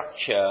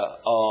structure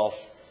of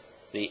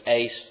the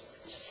A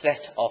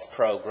set of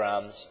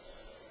programs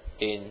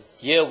in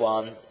year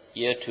 1,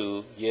 year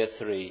 2, year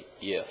 3,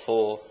 year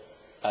 4,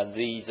 and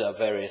these are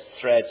various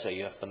threads. So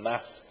you have the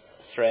math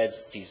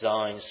threads,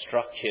 design,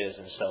 structures,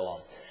 and so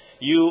on.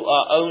 You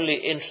are only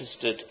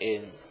interested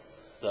in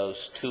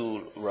those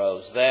 2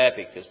 rows there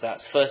because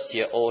that's first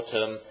year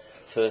autumn,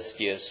 first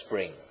year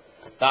spring.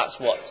 That's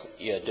what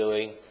you're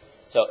doing.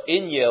 So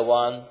in year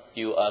 1,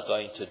 you are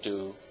going to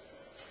do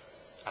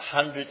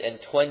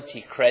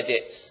 120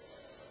 credits,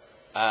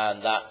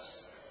 and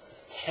that's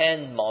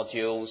 10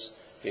 modules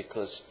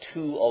because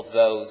 2 of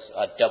those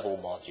are double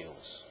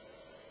modules.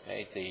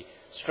 Okay? The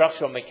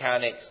structural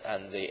mechanics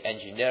and the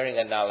engineering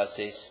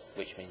analysis,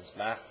 which means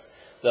math,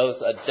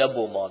 those are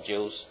double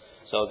modules,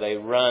 so they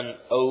run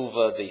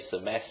over the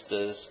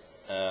semesters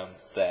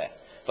there.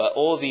 But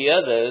all the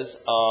others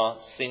are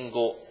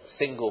single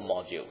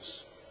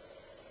modules.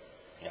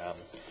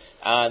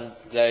 and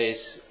there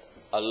is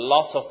a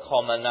lot of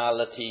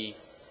commonality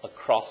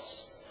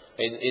across.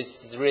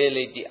 It's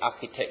really the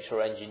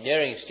architectural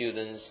engineering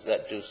students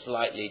that do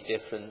slightly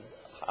different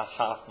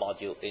half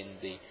module in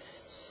the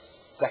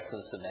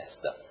second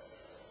semester.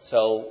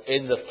 So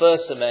in the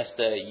first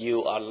semester,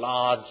 you are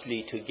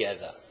largely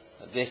together.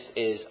 This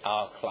is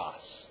our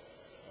class.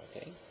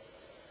 Okay.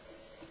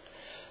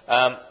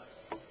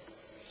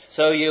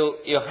 So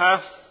you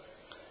have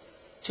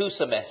 2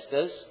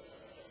 semesters.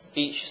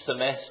 Each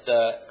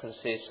semester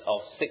consists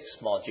of 6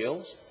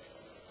 modules.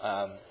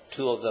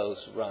 2 of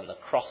those run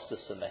across the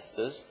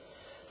semesters.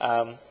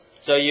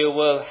 So you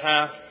will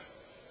have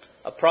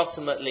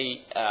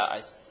approximately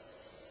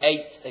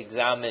 8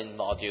 examined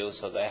modules,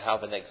 so they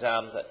have an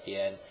exams at the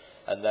end,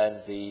 and then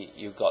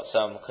you've got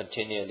some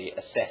continually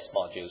assessed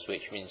modules,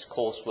 which means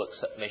coursework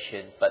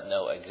submission but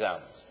no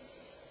exams.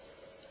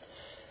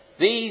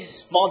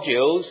 These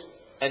modules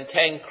and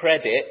 10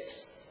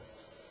 credits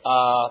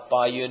are,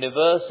 by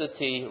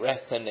university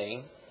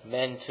reckoning,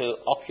 meant to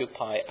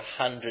occupy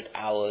 100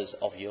 hours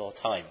of your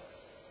time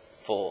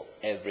for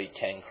every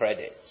 10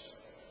 credits.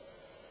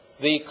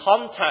 The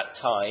contact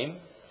time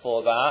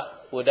for that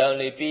would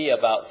only be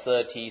about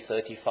 30,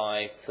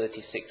 35,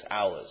 36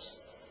 hours.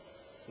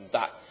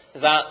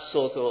 That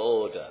sort of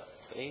order.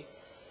 Okay?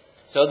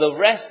 So the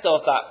rest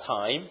of that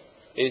time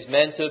is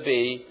meant to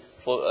be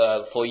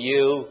for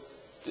you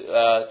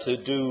to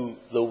do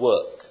the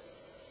work.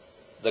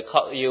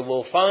 You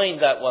will find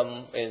that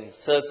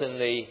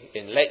certainly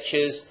in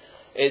lectures,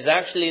 is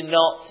actually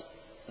not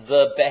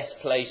the best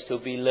place to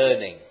be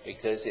learning,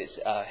 because it's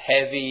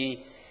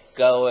heavy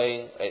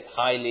going, it's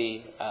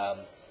highly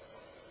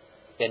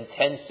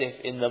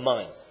intensive in the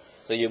mind.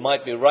 So you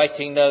might be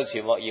writing notes,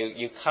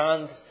 you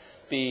can't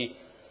be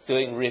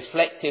doing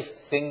reflective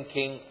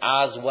thinking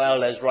as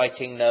well as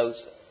writing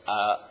notes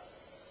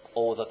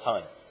all the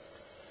time.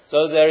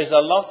 So there is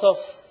a lot of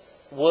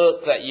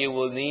work that you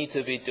will need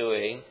to be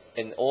doing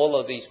in all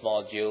of these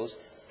modules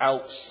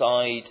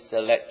outside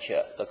the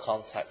lecture, the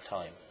contact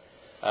time.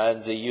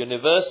 And the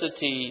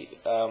university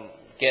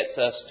gets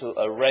us to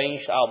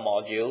arrange our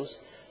modules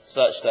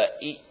such that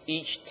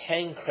each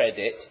 10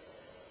 credit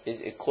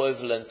is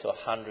equivalent to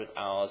 100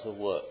 hours of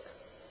work.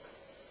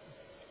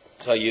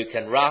 So you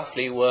can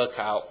roughly work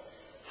out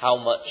how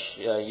much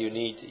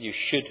you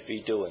should be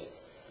doing.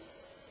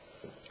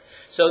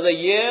 So the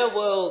year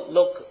will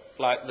look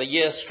like, the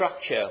year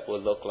structure will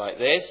look like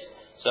this.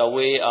 So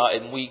we are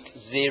in week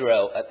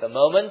 0 at the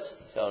moment.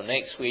 So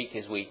next week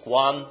is week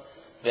 1.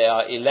 There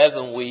are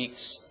 11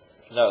 weeks.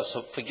 No,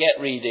 so forget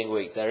reading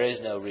week. There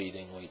is no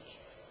reading week.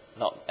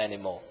 Not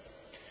anymore.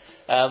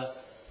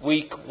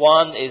 Week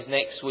 1 is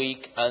next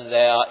week, and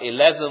there are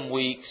 11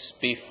 weeks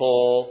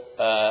before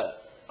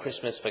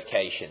Christmas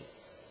vacation.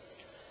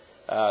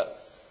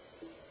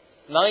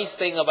 Nice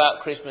thing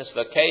about Christmas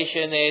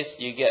vacation is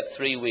you get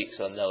 3 weeks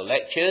of no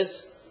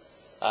lectures.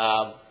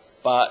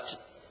 But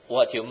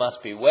what you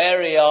must be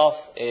wary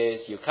of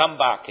is you come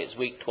back, it's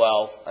week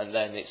 12, and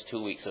then it's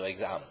 2 weeks of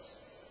exams.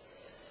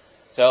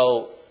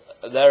 So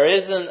there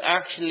isn't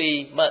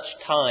actually much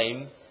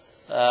time,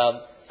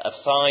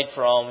 aside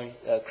from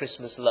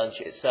Christmas lunch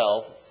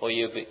itself, for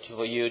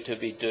you to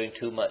be doing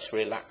too much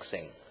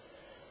relaxing.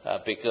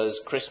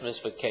 Because Christmas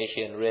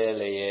vacation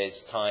really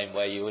is time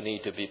where you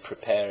need to be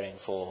preparing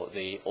for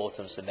the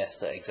autumn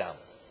semester exams.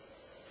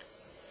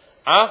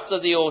 After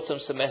the autumn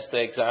semester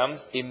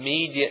exams,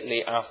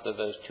 immediately after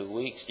those 2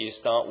 weeks, you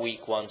start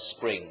week 1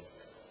 spring.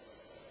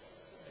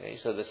 Okay,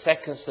 so the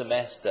second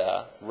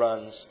semester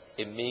runs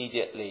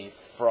immediately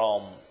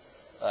from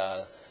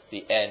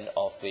the end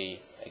of the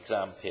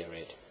exam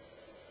period.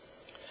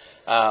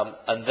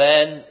 And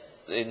then,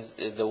 in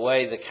the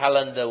way the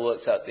calendar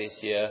works out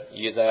this year,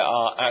 there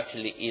are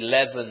actually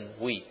 11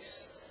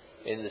 weeks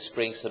in the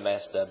spring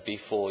semester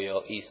before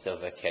your Easter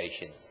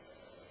vacation.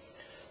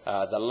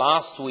 The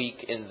last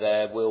week in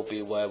there will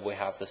be where we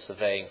have the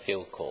surveying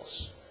field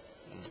course.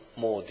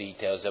 More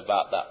details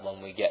about that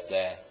when we get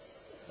there.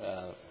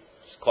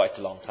 It's quite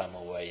a long time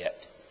away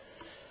yet.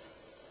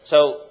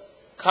 So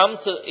come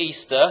to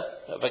Easter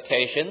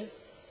vacation,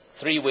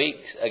 3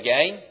 weeks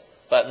again,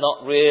 but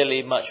not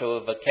really much of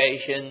a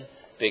vacation,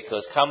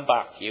 because come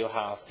back you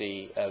have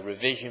the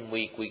revision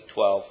week, week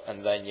 12,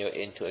 and then you're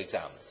into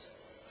exams.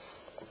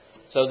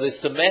 So the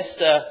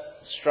semester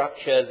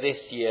structure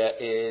this year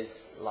is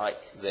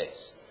like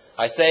this.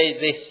 I say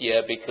this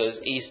year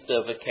because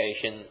Easter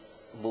vacation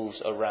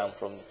moves around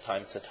from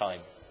time to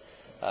time.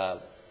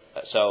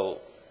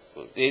 So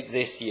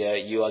this year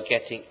you are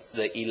getting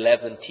the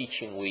 11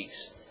 teaching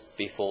weeks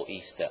before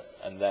Easter,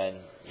 and then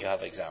you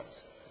have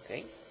exams.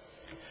 Okay?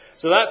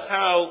 So that's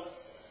how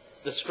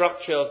the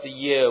structure of the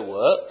year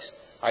works.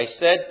 I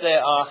said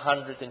there are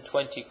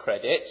 120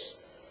 credits.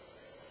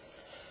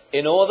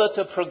 In order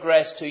to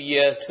progress to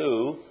year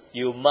 2,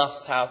 you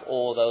must have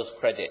all those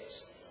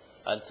credits.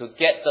 And to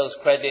get those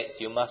credits,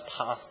 you must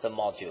pass the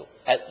module.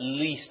 At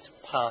least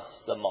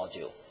pass the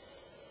module.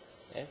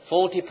 Okay?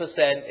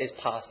 40% is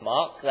pass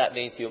mark. That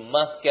means you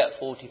must get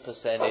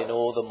 40% in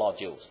all the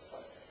modules.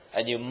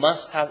 And you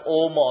must have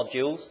all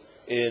modules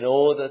in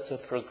order to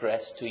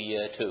progress to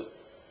year 2.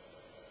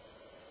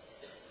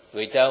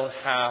 We don't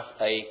have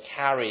a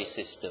carry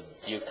system.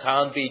 You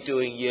can't be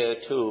doing year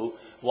 2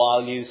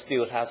 while you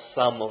still have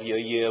some of your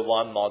year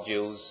 1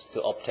 modules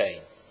to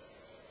obtain.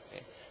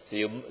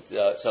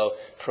 Okay? So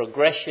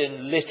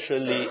progression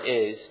literally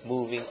is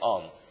moving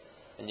on.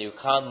 And you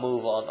can't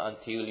move on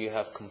until you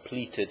have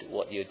completed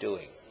what you're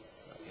doing.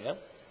 Okay?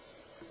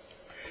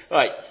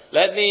 Right,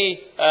 let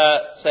me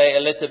say a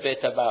little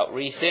bit about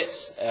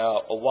resits,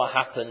 or what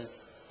happens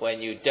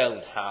when you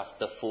don't have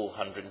the full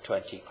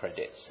 120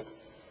 credits.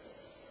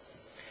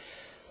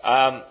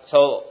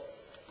 So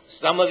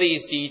some of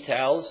these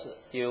details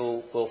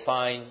you will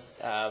find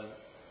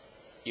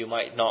you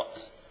might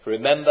not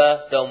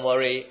remember. Don't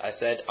worry, I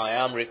said I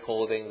am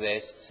recording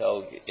this,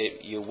 so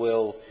you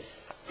will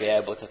be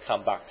able to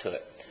come back to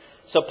it.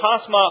 So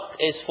pass mark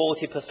is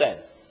 40%.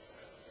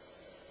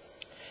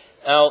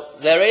 Now,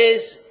 there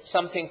is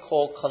something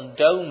called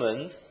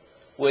condonement,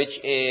 which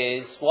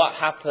is what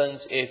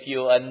happens if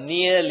you are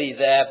nearly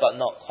there but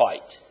not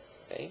quite.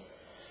 Okay?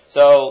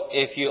 So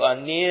if you are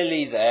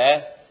nearly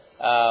there,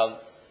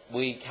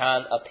 we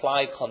can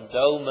apply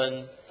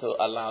condonement to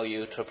allow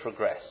you to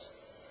progress.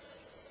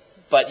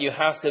 But you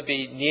have to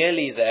be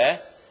nearly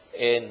there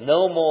in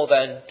no more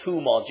than 2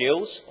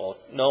 modules or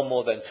no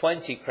more than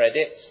 20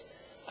 credits,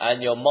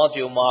 and your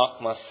module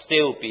mark must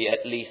still be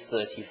at least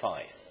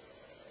 35.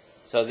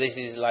 So this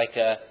is like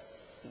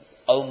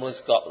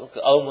almost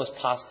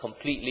passed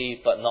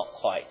completely, but not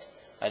quite.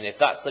 And if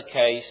that's the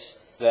case,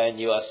 then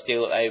you are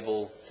still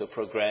able to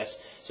progress.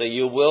 So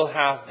you will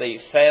have the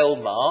fail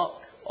mark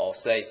of,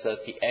 say,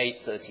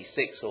 38,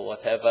 36, or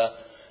whatever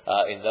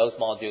in those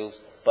modules,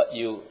 but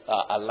you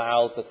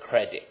allow the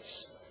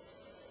credits.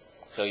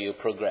 So you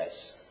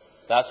progress.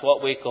 That's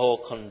what we call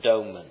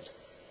condonement.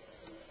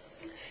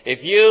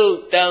 If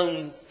you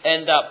don't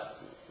end up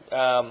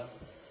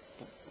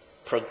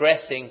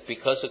progressing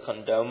because of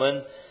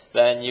condonement,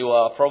 then you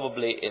are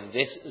probably in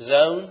this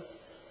zone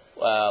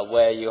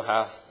where you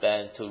have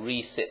then to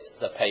resit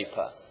the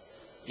paper.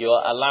 You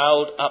are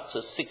allowed up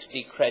to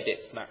 60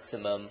 credits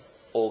maximum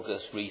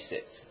August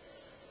resit.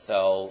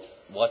 So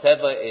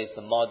whatever is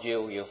the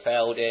module you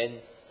failed in,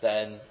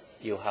 then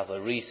you have a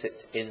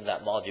resit in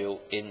that module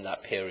in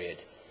that period.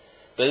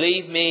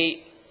 Believe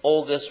me,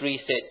 August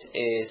resit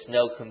is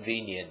no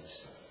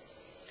convenience.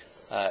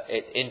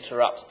 It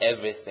interrupts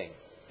everything.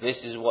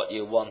 This is what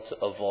you want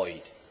to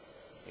avoid.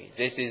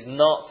 This is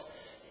not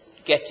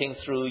getting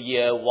through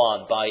year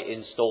 1 by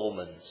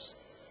installments.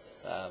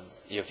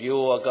 If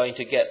you are going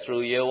to get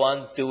through year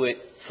 1, do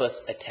it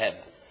first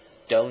attempt.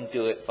 Don't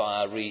do it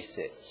via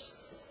resits.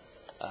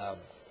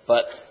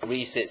 But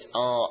resits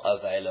are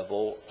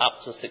available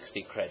up to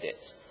 60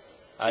 credits.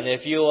 And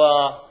if you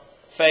are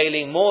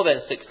failing more than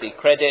 60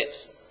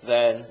 credits,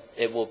 then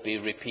it will be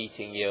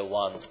repeating year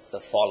 1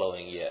 the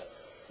following year.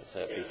 So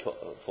it will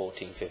be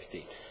 14,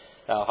 15.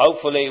 Now,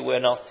 hopefully we're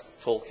not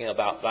talking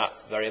about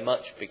that very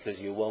much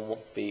because you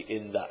won't be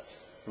in that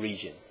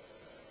region.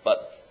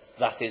 But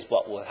that is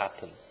what will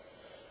happen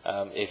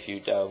if you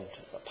don't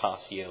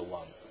pass year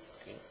 1.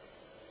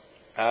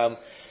 Okay.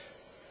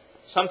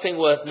 Something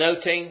worth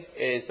noting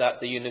is that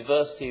the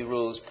university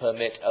rules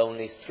permit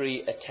only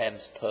 3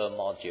 attempts per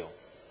module,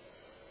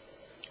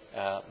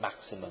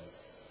 maximum.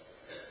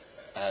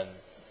 And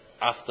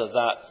after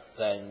that,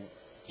 then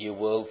you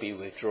will be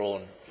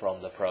withdrawn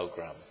from the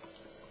program.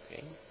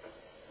 Okay.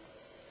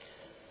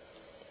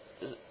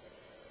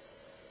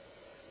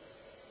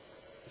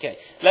 Okay,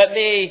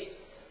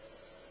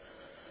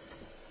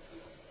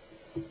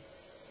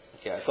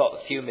 I've got a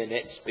few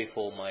minutes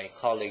before my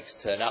colleagues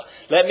turn up.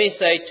 Let me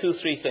say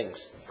 2-3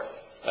 things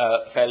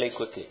fairly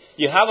quickly.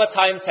 You have a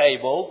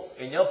timetable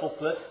in your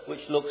booklet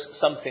which looks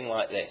something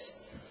like this.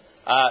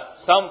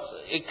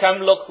 It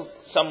can look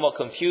somewhat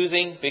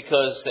confusing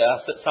because there are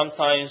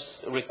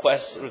sometimes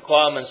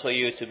requirements for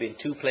you to be in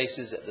 2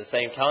 places at the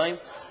same time.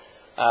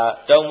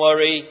 Don't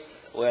worry,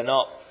 we're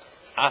not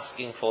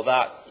asking for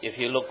that. If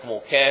you look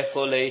more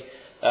carefully,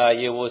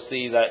 you will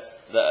see that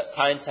the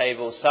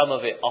timetable, some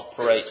of it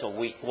operates on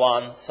week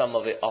 1, some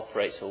of it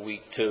operates on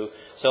week 2.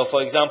 So,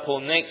 for example,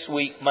 next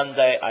week,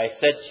 Monday, I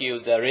said to you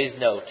there is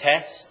no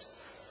test,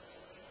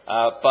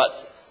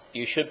 but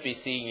you should be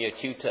seeing your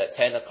tutor at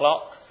 10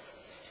 o'clock.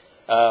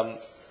 At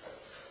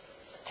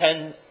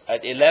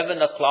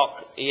 11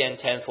 o'clock, EN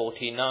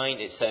 1049,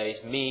 it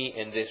says me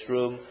in this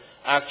room.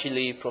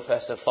 Actually,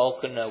 Professor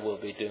Falconer will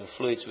be doing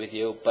fluids with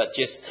you, but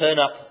just turn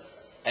up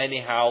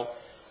anyhow.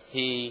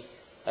 He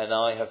and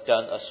I have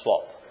done a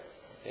swap.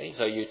 Okay,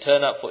 so you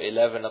turn up for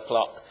 11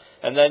 o'clock,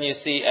 and then you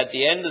see at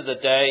the end of the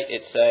day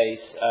it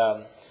says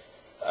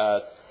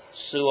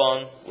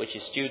Suon, which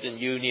is Student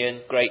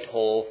Union, Great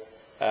Hall,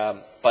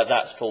 but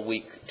that's for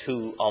week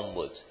 2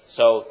 onwards.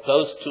 So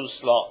those 2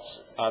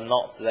 slots are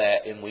not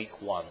there in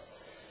week 1.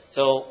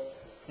 So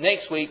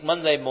next week,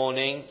 Monday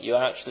morning, you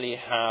actually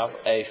have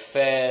a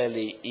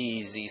fairly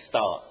easy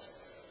start.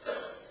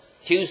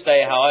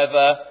 Tuesday,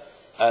 however,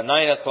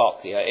 9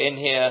 o'clock you're in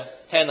here,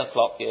 10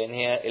 o'clock you're in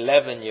here,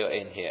 11 you're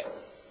in here.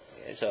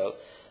 Okay, so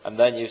And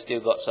then you've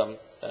still got some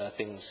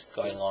things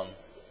going on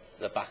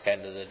the back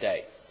end of the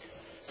day.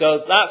 So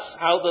that's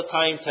how the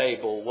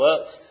timetable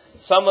works.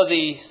 Some of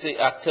these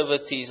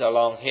activities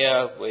along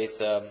here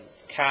with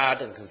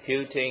CAD and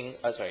computing,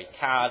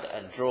 CAD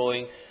and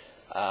drawing,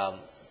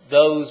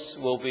 those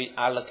will be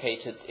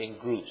allocated in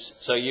groups.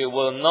 So you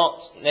will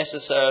not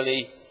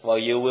necessarily,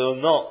 you will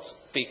not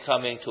be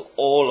coming to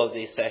all of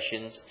these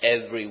sessions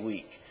every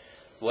week.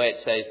 Where it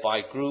says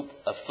by group,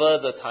 a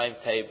further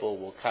timetable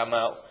will come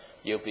out.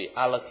 You'll be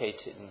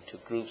allocated into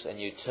groups and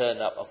you turn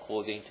up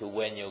according to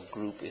when your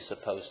group is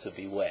supposed to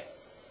be where.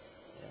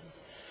 Yeah.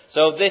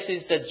 So this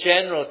is the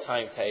general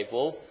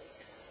timetable.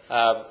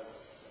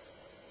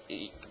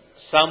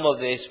 Some of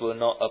this will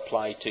not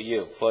apply to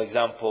you. For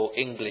example,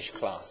 English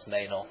class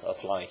may not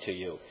apply to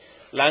you.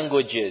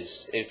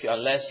 Languages,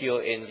 unless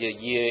you're in the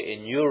year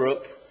in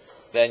Europe,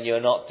 then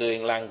you're not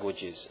doing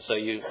languages. So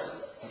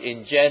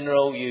in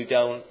general, you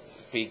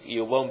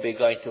won't be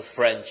going to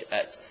French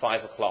at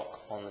 5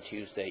 o'clock on a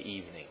Tuesday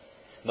evening.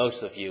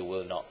 Most of you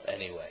will not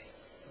anyway.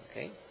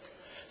 Okay?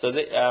 So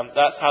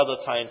that's how the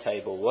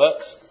timetable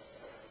works.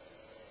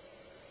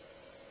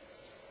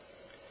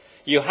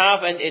 You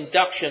have an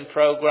induction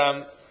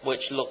program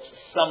which looks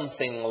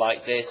something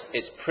like this.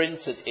 It's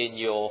printed in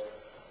your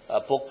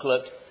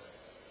booklet.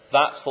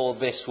 That's for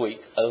this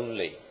week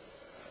only.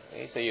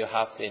 Okay, so you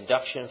have the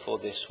induction for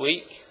this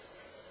week.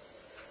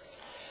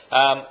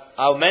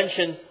 I'll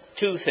mention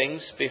two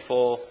things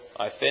before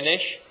I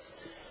finish.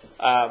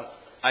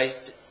 I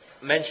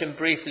mentioned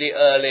briefly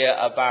earlier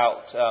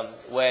about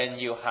when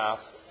you have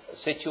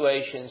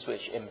situations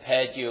which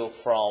impaired you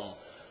from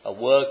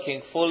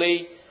working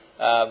fully.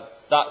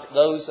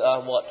 Those are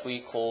what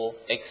we call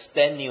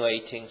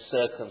extenuating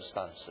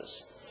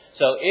circumstances.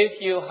 So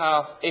if you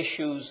have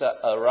issues that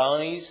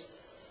arise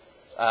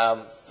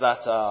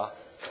that are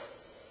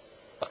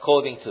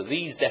according to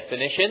these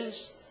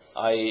definitions,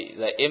 i.e.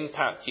 they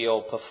impact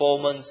your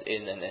performance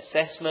in an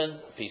assessment,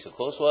 a piece of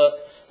coursework,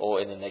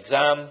 or in an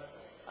exam,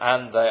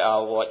 and they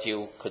are what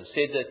you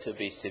consider to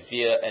be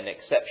severe and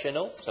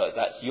exceptional. So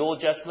that's your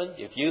judgment.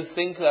 If you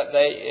think that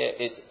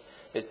it's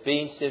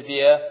been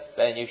severe,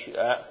 then you should,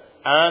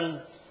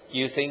 and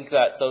you think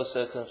that those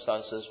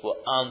circumstances were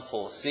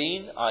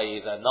unforeseen, i.e.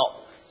 they're not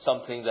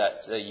something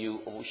that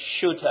you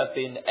should have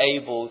been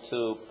able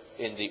to,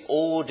 in the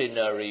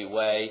ordinary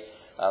way,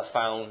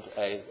 found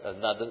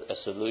a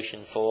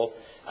solution for,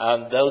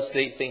 and those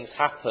things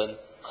happen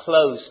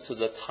close to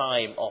the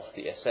time of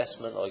the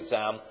assessment or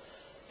exam,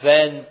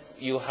 then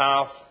you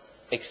have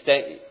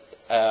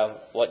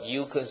what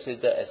you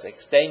consider as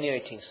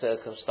extenuating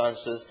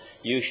circumstances.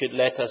 You should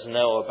let us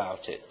know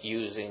about it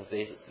using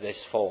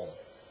this form.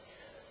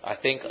 I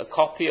think a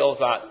copy of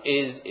that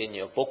is in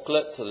your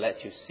booklet to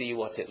let you see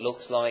what it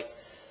looks like.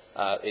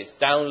 It's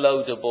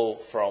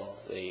downloadable from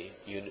the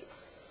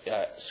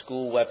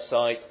school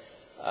website,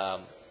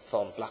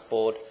 from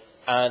Blackboard,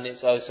 and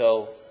it's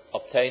also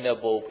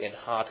obtainable in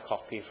hard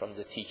copy from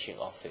the teaching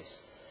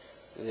office.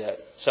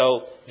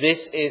 So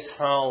this is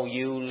how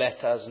you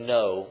let us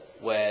know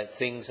where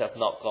things have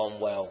not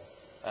gone well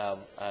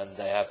and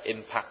they have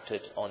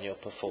impacted on your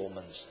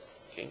performance.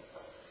 Okay.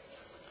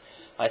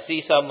 I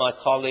see some of my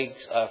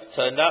colleagues have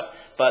turned up,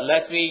 but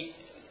let me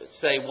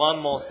say one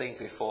more thing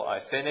before I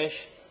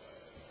finish,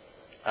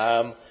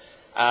 and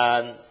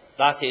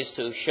that is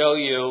to show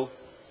you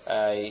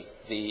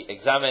the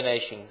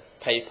examination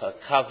paper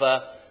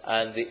cover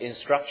and the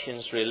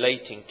instructions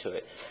relating to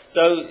it.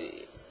 So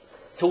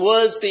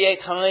towards the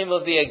time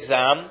of the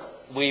exam,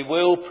 we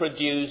will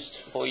produce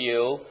for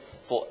you,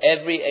 for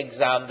every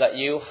exam that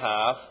you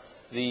have,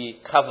 the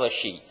cover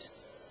sheet.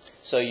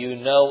 So you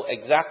know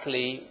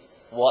exactly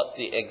what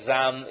the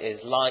exam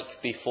is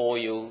like before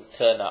you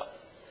turn up.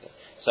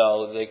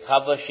 So the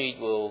cover sheet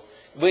will,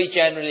 we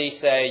generally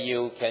say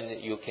you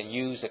can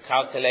use a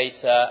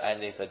calculator,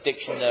 and if a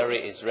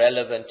dictionary is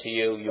relevant to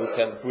you, you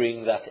can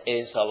bring that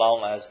in so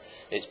long as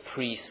it's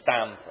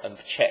pre-stamped and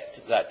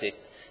checked that it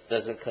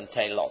doesn't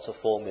contain lots of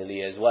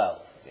formulae as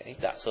well. Okay?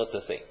 That sort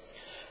of thing.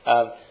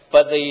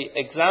 But the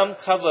exam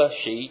cover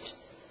sheet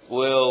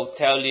will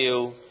tell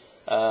you,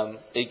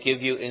 it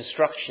gives you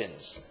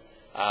instructions.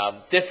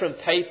 Different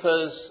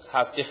papers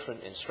have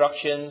different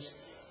instructions.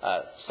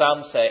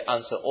 Some say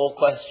answer all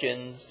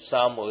questions,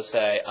 some will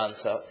say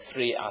answer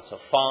 3 out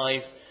of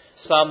 5.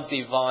 Some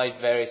divide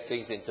various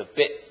things into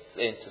bits,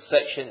 into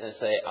sections, and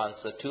say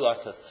answer 2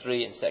 out of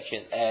 3 in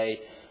section A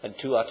and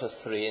 2 out of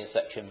 3 in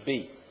section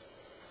B.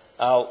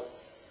 Now,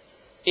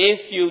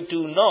 if you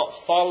do not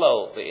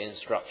follow the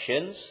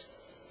instructions,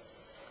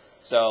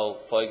 so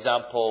for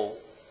example,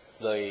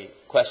 the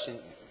question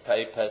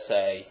paper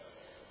say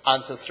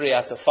answer 3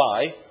 out of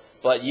 5,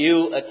 but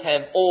you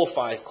attempt all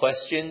 5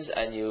 questions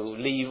and you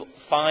leave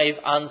 5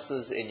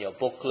 answers in your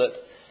booklet,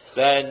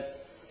 then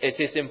it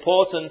is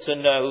important to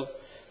know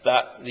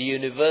that the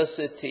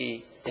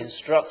university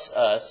instructs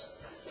us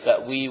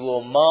that we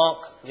will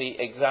mark the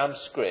exam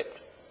script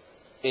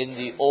in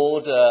the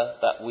order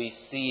that we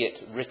see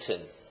it written.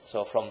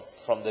 So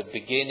from the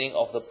beginning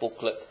of the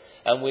booklet,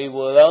 and we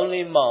will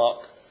only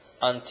mark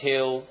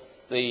until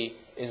the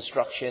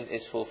instruction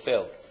is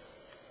fulfilled.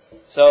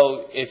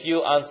 So if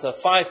you answer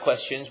 5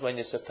 questions when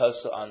you're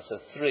supposed to answer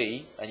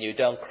 3, and you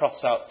don't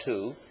cross out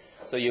 2,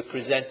 so you're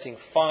presenting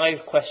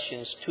 5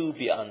 questions to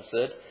be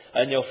answered,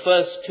 and your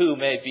first 2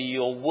 may be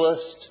your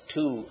worst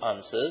 2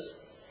 answers,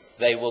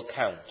 they will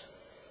count.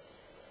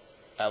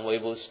 And we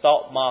will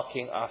stop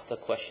marking after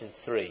question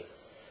 3.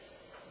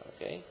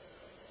 Okay?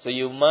 So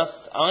you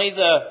must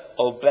either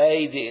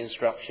obey the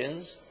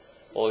instructions,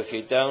 or if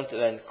you don't,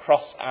 then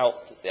cross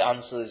out the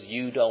answers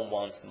you don't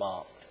want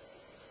marked.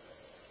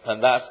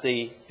 And that's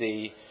the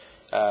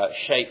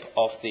shape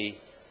of the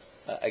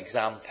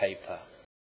exam paper.